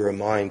man to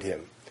remind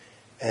him.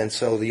 And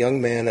so the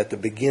young man, at the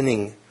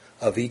beginning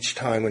of each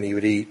time when he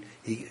would eat,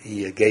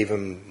 he gave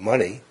him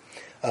money.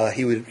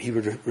 He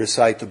would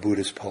recite the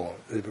Buddhist poem,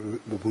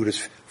 the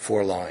Buddhist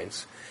 4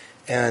 lines.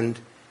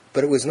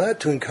 But it was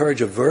not to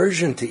encourage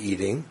aversion to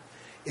eating.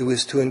 It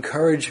was to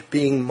encourage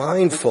being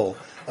mindful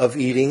of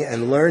eating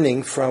and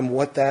learning from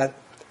what that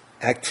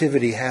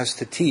activity has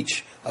to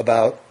teach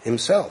about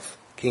himself,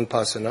 King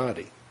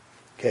Pasenadi.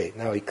 Okay,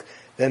 now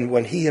then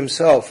when he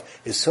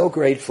himself is so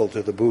grateful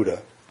to the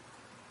Buddha,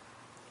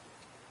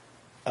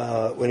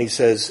 when he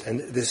says, and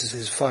this is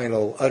his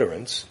final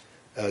utterance,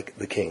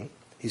 the king,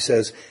 he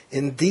says,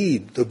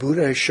 "Indeed, the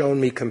Buddha has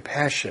shown me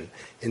compassion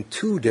in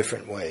 2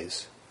 different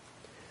ways,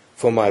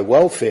 for my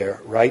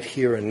welfare right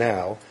here and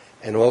now,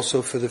 and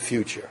also for the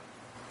future."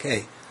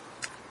 Okay,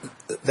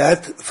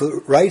 that for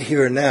right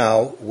here and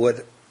now,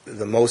 what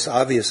the most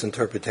obvious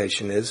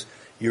interpretation is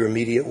your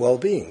immediate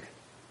well-being.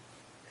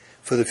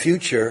 For the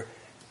future,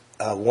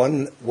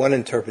 one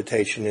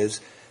interpretation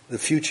is the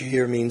future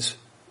here means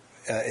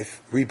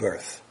if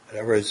rebirth. In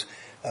other words,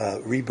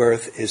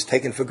 rebirth is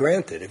taken for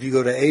granted. If you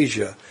go to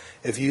Asia,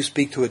 if you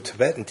speak to a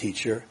Tibetan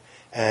teacher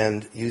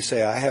and you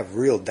say, "I have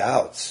real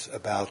doubts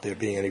about there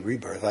being any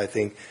rebirth. I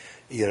think,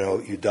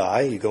 you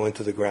die, you go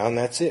into the ground,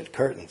 that's it,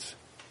 curtains."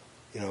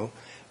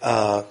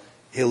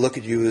 He'll look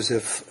at you as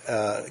if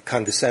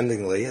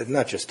condescendingly,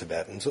 not just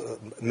Tibetans,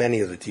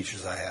 many of the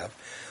teachers I have.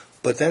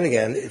 But then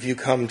again, if you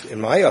come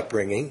in my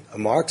upbringing, a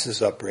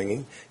Marxist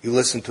upbringing, you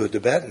listen to a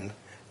Tibetan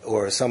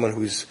or someone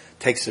who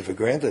takes it for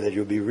granted that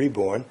you'll be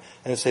reborn,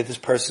 and say this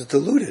person's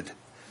deluded.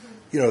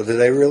 Do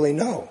they really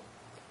know?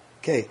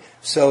 Okay,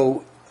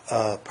 so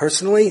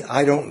personally,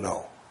 I don't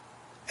know,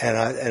 and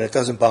it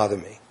doesn't bother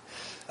me.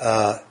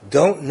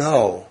 Don't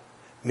know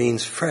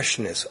means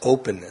freshness,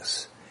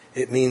 openness.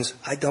 It means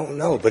I don't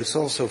know, but it's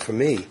also for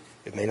me.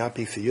 It may not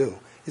be for you.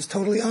 It's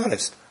totally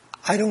honest.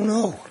 I don't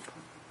know.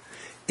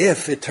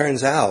 If it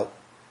turns out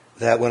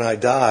that when I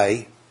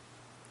die,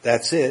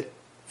 that's it,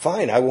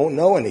 fine, I won't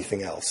know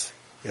anything else.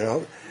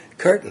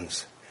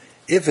 Curtains.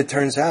 If it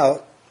turns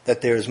out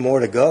that there's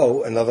more to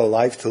go, another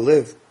life to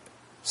live,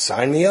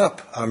 sign me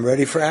up. I'm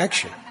ready for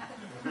action.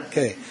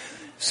 Okay.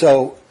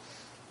 So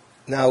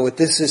now what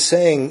this is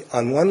saying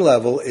on one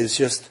level is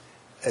just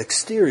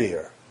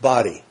exterior,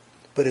 body.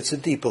 But it's a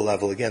deeper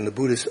level. Again, the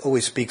Buddhist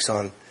always speaks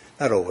on,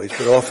 not always,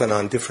 but often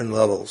on different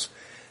levels.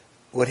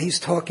 What he's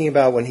talking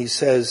about when he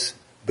says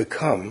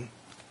become,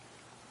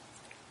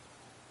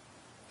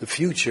 the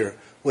future,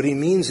 what he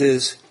means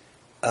is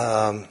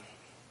there's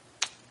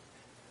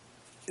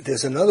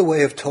another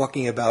way of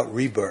talking about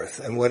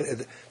rebirth. And what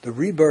the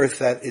rebirth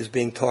that is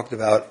being talked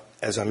about,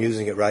 as I'm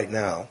using it right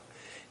now,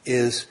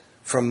 is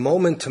from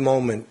moment to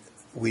moment,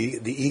 the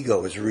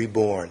ego is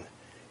reborn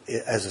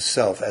as a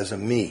self, as a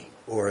me,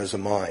 or as a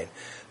mine.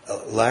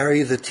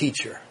 Larry, the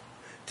teacher,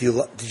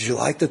 did you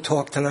like the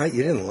talk tonight?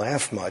 You didn't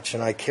laugh much,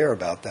 and I care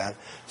about that,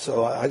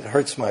 so it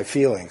hurts my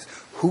feelings.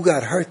 Who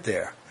got hurt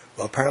there?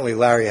 Well, apparently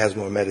Larry has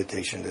more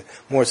meditation.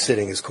 More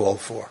sitting is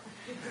called for.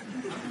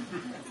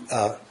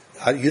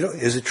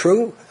 Is it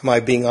true? Am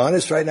I being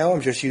honest right now?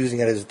 I'm just using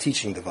it as a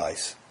teaching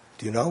device.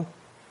 Do you know?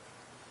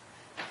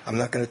 I'm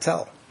not going to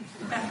tell.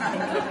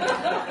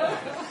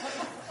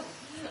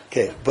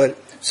 Okay, but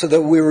so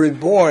that we're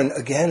reborn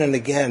again and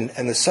again,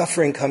 and the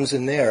suffering comes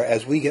in there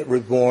as we get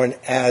reborn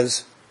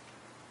as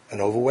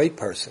an overweight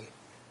person.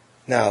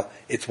 Now,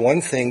 it's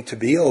one thing to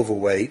be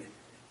overweight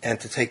and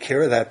to take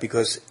care of that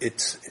because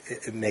it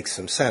makes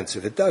some sense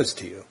if it does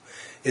to you.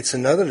 It's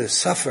another to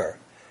suffer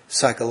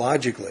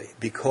psychologically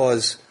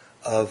because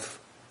of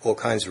all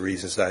kinds of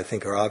reasons that I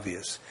think are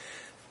obvious.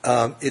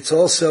 It's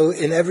also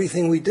in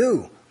everything we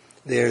do.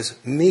 There's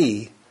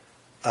me,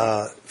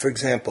 for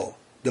example,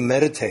 the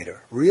meditator.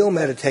 Real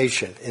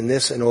meditation in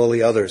this and all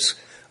the others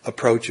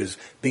approaches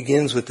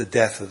begins with the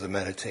death of the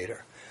meditator.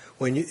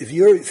 If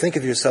you think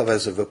of yourself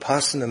as a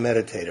Vipassana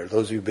meditator,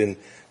 those who've been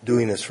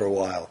doing this for a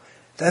while,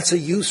 that's a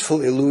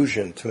useful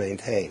illusion to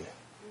maintain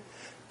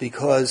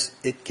because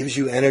it gives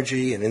you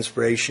energy and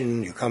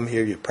inspiration. You come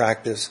here, you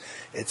practice.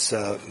 It's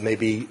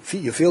maybe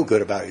you feel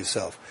good about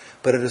yourself.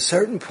 But at a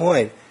certain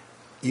point,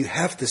 you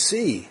have to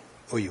see,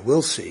 or you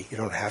will see, you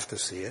don't have to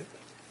see it.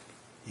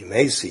 You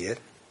may see it.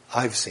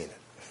 I've seen it.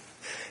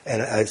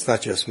 And it's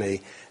not just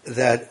me,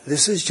 that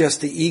this is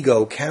just the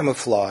ego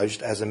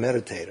camouflaged as a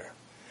meditator.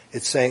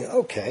 It's saying,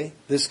 okay,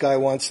 this guy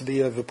wants to be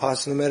a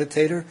Vipassana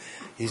meditator.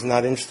 He's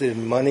not interested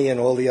in money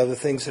and all the other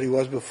things that he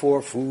was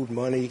before, food,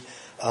 money,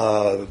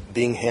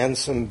 being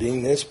handsome,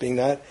 being this, being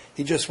that.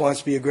 He just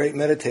wants to be a great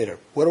meditator.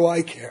 What do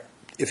I care?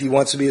 If he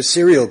wants to be a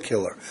serial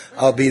killer,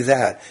 I'll be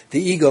that.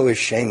 The ego is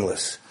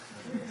shameless.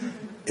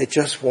 It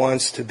just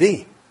wants to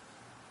be.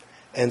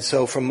 And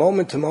so from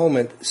moment to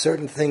moment,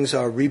 certain things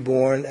are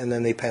reborn and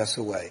then they pass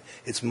away.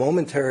 It's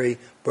momentary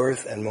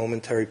birth and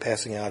momentary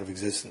passing out of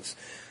existence.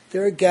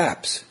 There are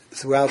gaps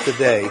throughout the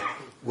day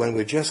when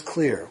we're just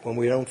clear, when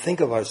we don't think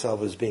of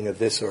ourselves as being a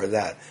this or a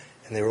that,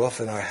 and they're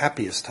often our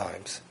happiest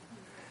times.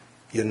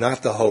 You're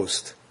not the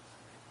host.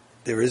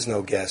 There is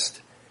no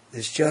guest.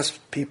 It's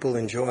just people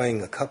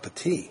enjoying a cup of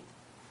tea.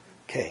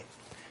 Okay.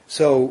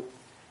 So,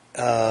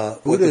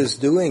 Buddha's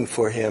doing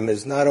for him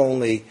is not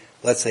only,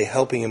 let's say,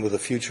 helping him with a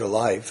future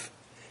life,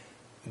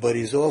 but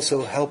he's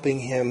also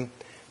helping him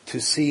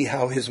to see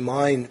how his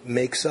mind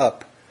makes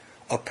up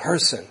a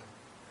person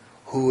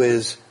who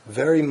is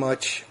very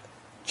much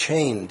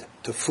chained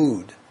to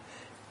food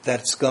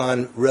that's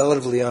gone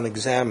relatively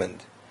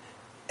unexamined,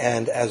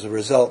 and as a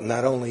result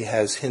not only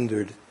has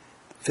hindered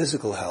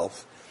physical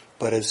health,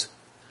 but has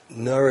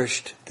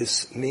nourished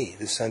this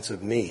sense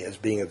of me as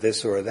being a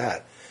this or a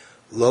that.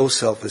 Low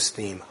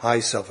self-esteem,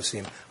 high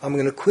self-esteem. I'm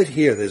going to quit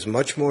here. There's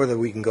much more that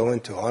we can go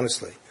into,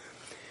 honestly.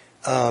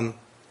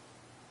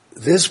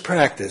 This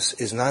practice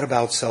is not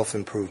about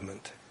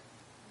self-improvement.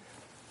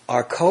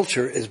 Our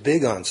culture is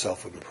big on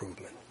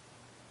self-improvement.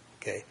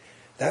 Okay?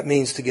 That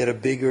means to get a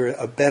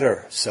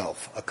better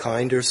self, a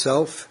kinder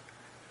self,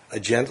 a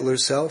gentler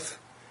self,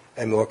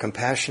 a more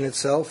compassionate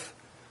self.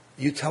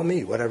 You tell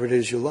me, whatever it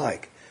is you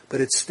like.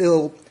 But it's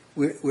still,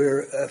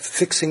 we're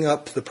fixing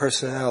up the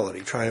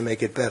personality, trying to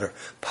make it better.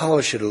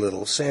 Polish it a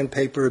little,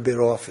 sandpaper a bit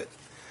off it.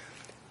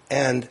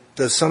 And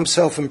does some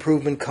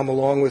self-improvement come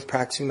along with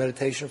practicing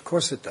meditation? Of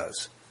course it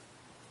does.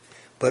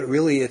 But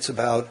really it's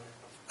about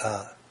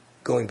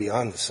going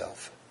beyond the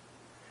self.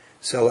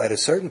 So at a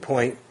certain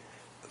point,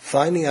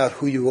 finding out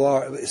who you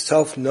are,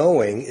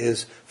 self-knowing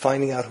is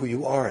finding out who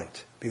you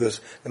aren't.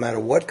 Because no matter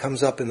what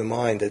comes up in the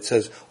mind that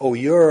says, oh,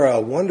 you're a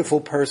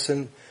wonderful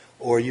person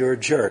or you're a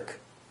jerk,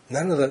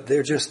 none of that,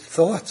 they're just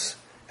thoughts.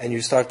 And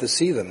you start to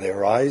see them. They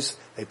arise,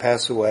 they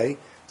pass away,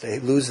 they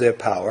lose their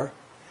power.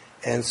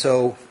 And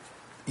so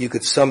you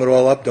could sum it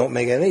all up, don't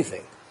make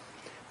anything.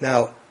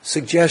 Now,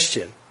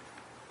 suggestion.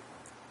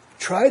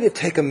 Try to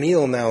take a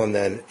meal now and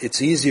then.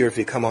 It's easier if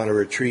you come on a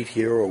retreat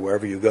here or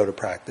wherever you go to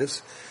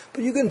practice.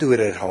 But you can do it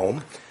at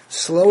home.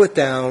 Slow it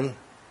down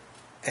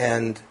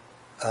and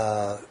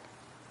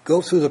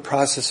go through the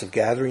process of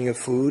gathering your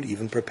food,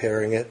 even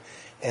preparing it,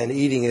 and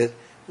eating it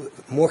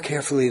more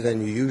carefully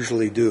than you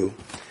usually do.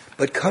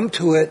 But come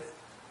to it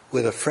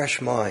with a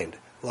fresh mind,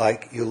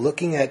 like you're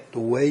looking at the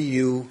way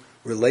you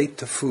relate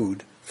to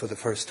food for the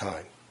first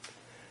time.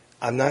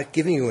 I'm not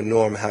giving you a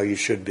norm how you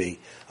should be.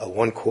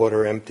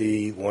 1/4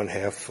 empty,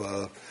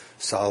 1/2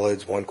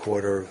 solids,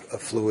 1/4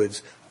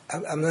 fluids.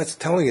 I'm not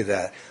telling you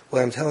that.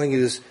 What I'm telling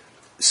you is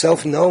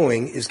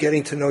self-knowing is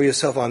getting to know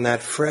yourself on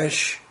that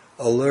fresh,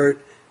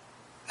 alert.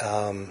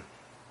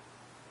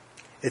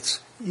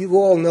 You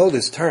all know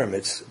this term.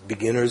 It's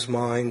beginner's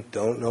mind,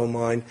 don't know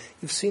mind.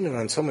 You've seen it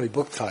on so many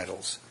book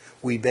titles.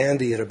 We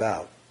bandy it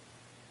about.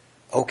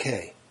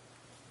 Okay.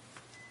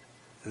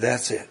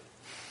 That's it.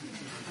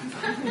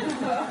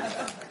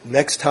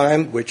 Next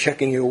time, we're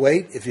checking your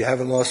weight. If you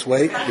haven't lost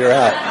weight, you're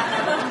out.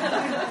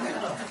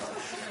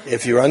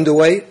 If you're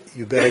underweight,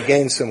 you better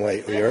gain some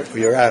weight or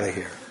you're out of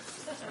here.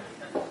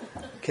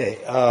 Okay.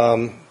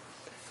 A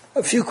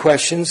few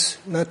questions.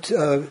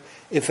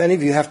 If any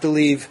of you have to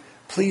leave,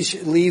 please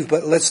leave,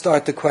 but let's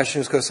start the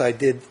questions because I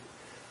need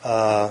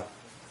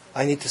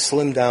to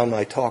slim down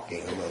my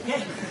talking a little.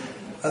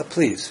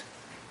 Please.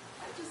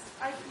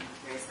 I've been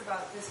curious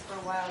about this for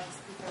a while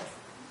just because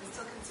I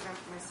still consider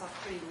myself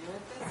pretty new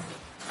at this.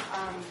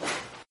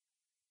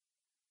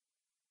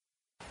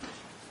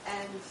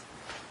 And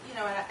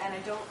I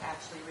don't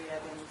actually read.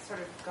 I've been sort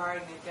of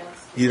guarding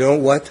against it. You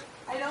don't what?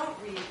 I don't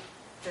read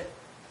the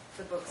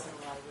books in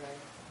the library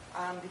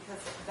because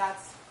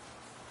that's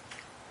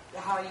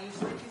how I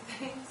usually do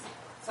things.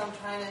 So I'm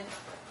trying to,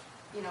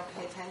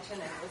 pay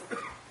attention and,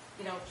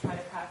 try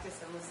to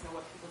practice and listen to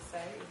what people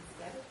say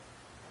instead.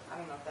 I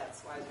don't know if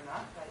that's wise or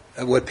not, but...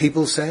 what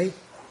people say?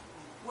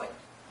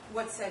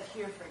 What's said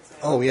here, for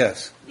example. Oh,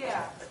 yes.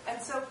 Yeah,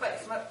 and so,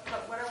 but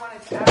what I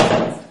wanted to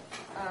ask is,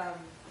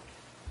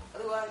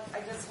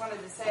 I just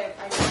wanted to say,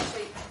 I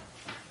appreciate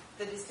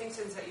the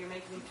distinctions that you're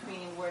making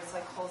between words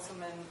like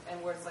wholesome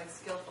and words like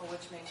skillful,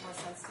 which make more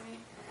sense to me.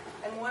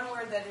 And one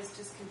word that is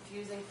just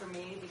confusing for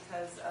me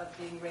because of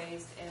being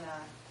raised in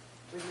a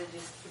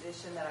religious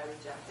tradition that I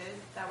rejected,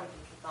 that would be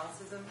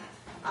Catholicism.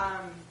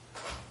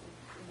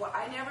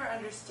 I never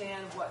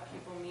understand what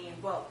people mean.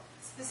 Well,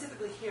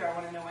 specifically here, I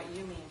want to know what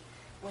you mean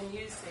when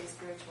you say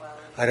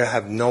spirituality. I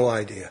have no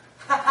idea.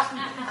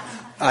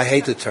 I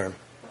hate the term.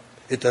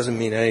 It doesn't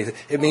mean anything.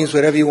 It means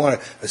whatever you want.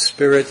 A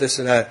spirit, this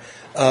and that.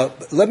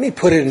 Let me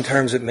put it in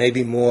terms that may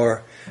be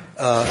more...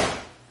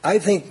 I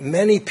think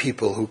many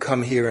people who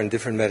come here in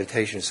different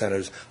meditation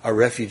centers are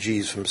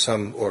refugees from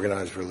some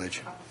organized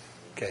religion.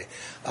 Okay,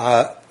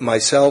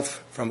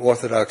 myself from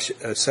Orthodox,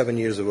 7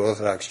 years of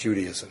Orthodox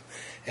Judaism,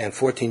 and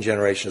 14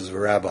 generations of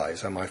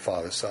rabbis on my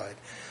father's side.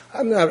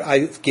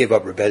 I gave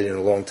up rebellion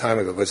a long time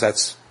ago because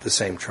that's the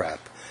same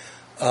trap,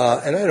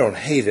 and I don't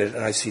hate it,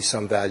 and I see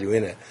some value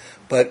in it.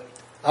 But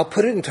I'll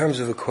put it in terms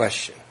of a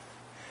question.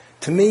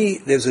 To me,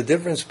 there's a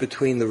difference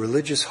between the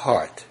religious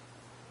heart.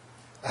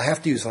 I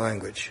have to use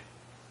language.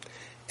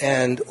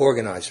 And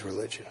organized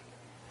religion.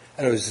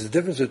 And it was the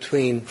difference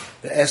between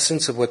the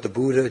essence of what the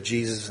Buddha,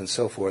 Jesus, and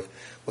so forth,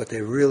 what they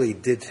really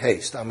did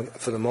taste. I'm,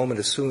 for the moment,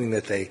 assuming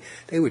that they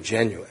were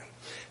genuine.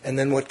 And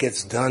then what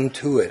gets done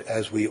to it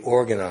as we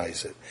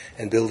organize it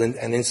and build and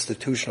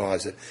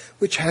institutionalize it,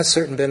 which has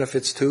certain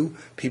benefits too.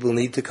 People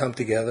need to come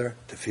together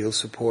to feel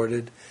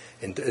supported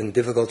in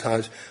difficult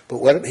times.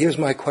 But here's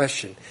my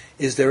question.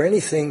 Is there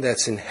anything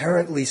that's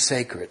inherently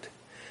sacred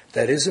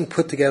that isn't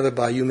put together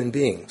by human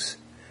beings?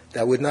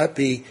 That would not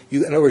be,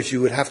 in other words,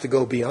 you would have to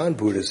go beyond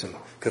Buddhism,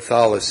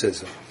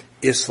 Catholicism,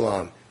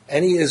 Islam,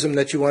 any ism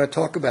that you want to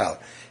talk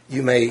about.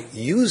 You may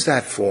use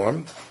that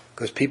form,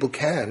 because people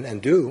can and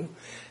do,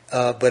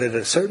 but at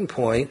a certain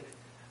point,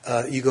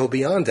 you go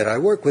beyond it. I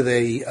worked with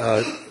a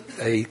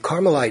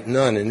Carmelite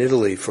nun in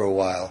Italy for a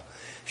while.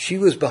 She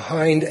was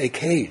behind a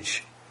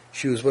cage.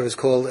 She was what is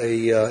called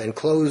a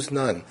enclosed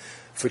nun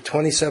for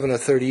 27 or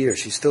 30 years.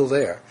 She's still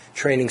there,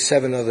 training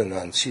 7 other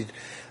nuns.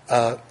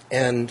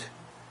 And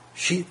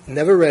she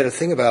never read a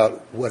thing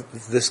about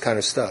this kind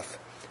of stuff.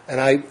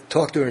 And I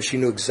talked to her and she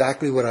knew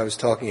exactly what I was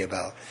talking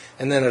about.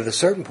 And then at a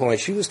certain point,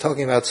 she was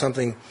talking about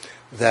something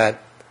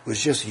that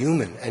was just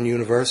human and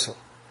universal.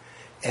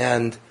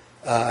 And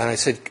I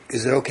said,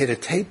 is it okay to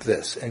tape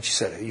this? And she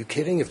said, are you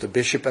kidding? If the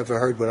bishop ever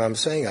heard what I'm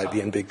saying, I'd be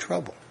in big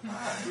trouble.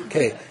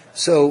 Okay,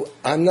 so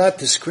I'm not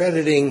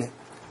discrediting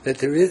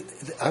that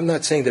I'm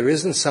not saying there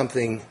isn't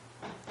something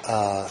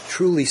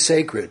truly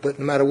sacred, but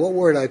no matter what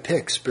word I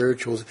pick,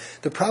 spiritual.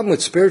 The problem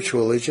with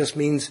spiritual, it just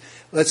means,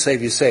 let's say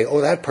if you say,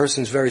 oh, that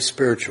person's very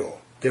spiritual,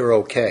 they're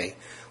okay.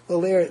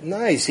 Well, they're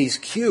nice, he's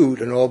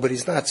cute and all, but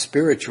he's not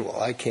spiritual.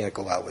 I can't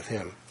go out with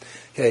him.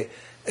 Okay,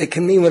 it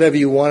can mean whatever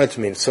you want it to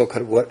mean, so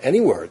could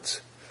any words.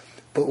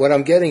 But what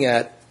I'm getting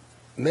at,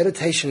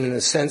 meditation in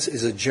a sense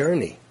is a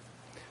journey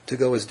to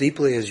go as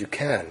deeply as you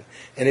can.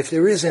 And if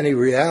there is any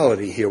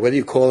reality here, whether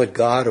you call it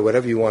God or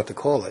whatever you want to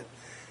call it,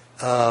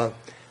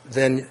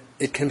 then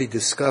it can be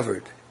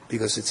discovered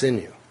because it's in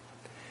you.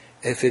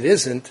 If it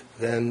isn't,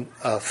 then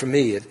for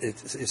me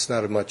it's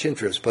not of much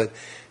interest. But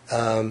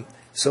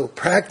so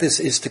practice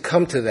is to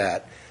come to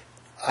that.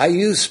 I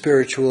use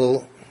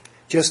spiritual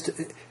just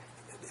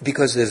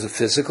because there's a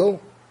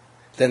physical,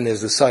 then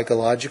there's the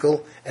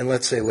psychological, and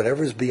let's say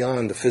whatever's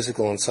beyond the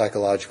physical and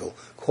psychological.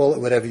 Call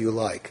it whatever you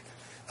like.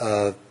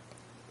 I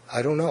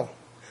don't know.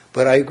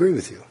 But I agree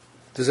with you.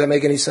 Does that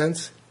make any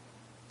sense?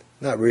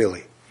 Not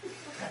really.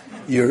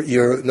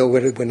 No,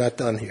 we're not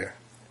done here.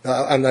 No,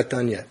 I'm not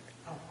done yet.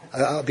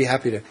 I'll be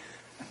happy to. It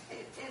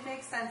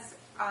makes sense.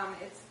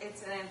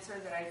 It's an answer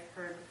that I've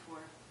heard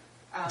before.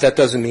 That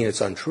doesn't mean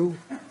it's untrue.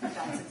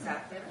 That's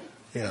exactly right.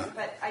 Yeah.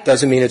 But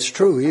doesn't mean it's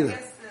true either. I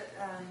guess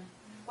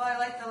well, I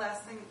like the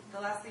last thing.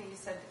 The last thing you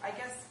said, I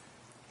guess,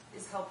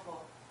 is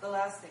helpful. The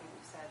last thing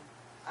you said.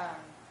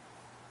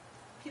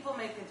 People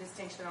make the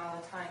distinction all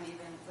the time.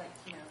 Even like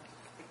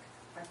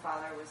my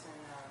father was in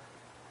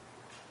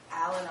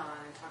Al-Anon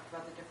and talked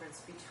about the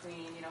difference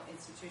between,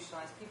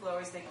 institutionalized. People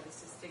always make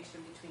this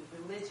distinction between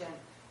religion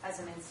as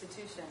an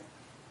institution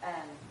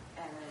and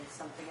then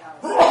something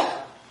else.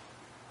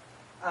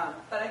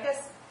 But I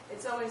guess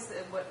it's always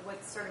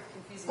what's sort of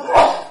confusing,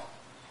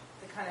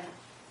 the kind of,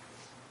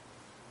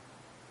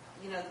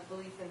 the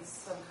belief in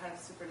some kind of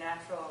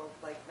supernatural,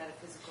 like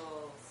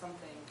metaphysical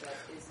something that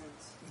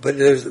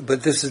isn't.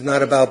 But this is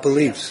not about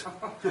beliefs.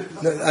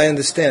 No, I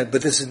understand,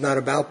 but this is not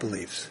about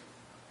beliefs.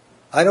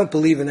 I don't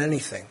believe in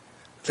anything.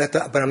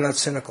 But I'm not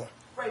cynical.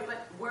 Right,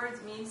 but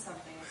words mean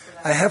something. So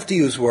I have to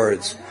use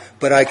words,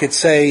 but I could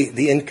say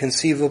the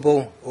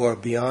inconceivable or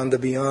beyond the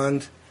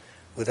beyond.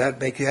 Would that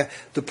make you happy?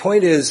 The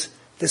point is,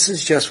 this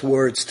is just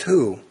words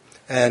too.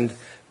 And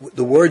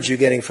the words you're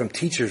getting from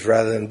teachers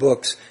rather than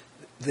books,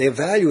 their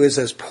value is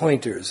as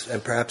pointers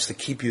and perhaps to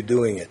keep you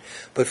doing it.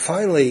 But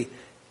finally,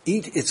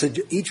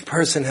 each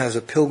person has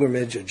a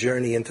pilgrimage, a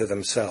journey into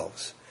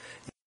themselves.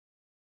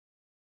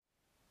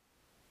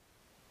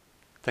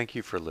 Thank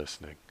you for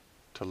listening.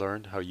 To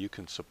learn how you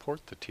can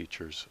support the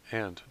teachers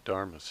and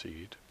Dharma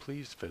Seed,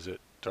 please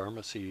visit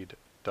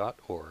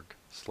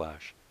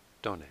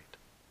dharmaseed.org/donate.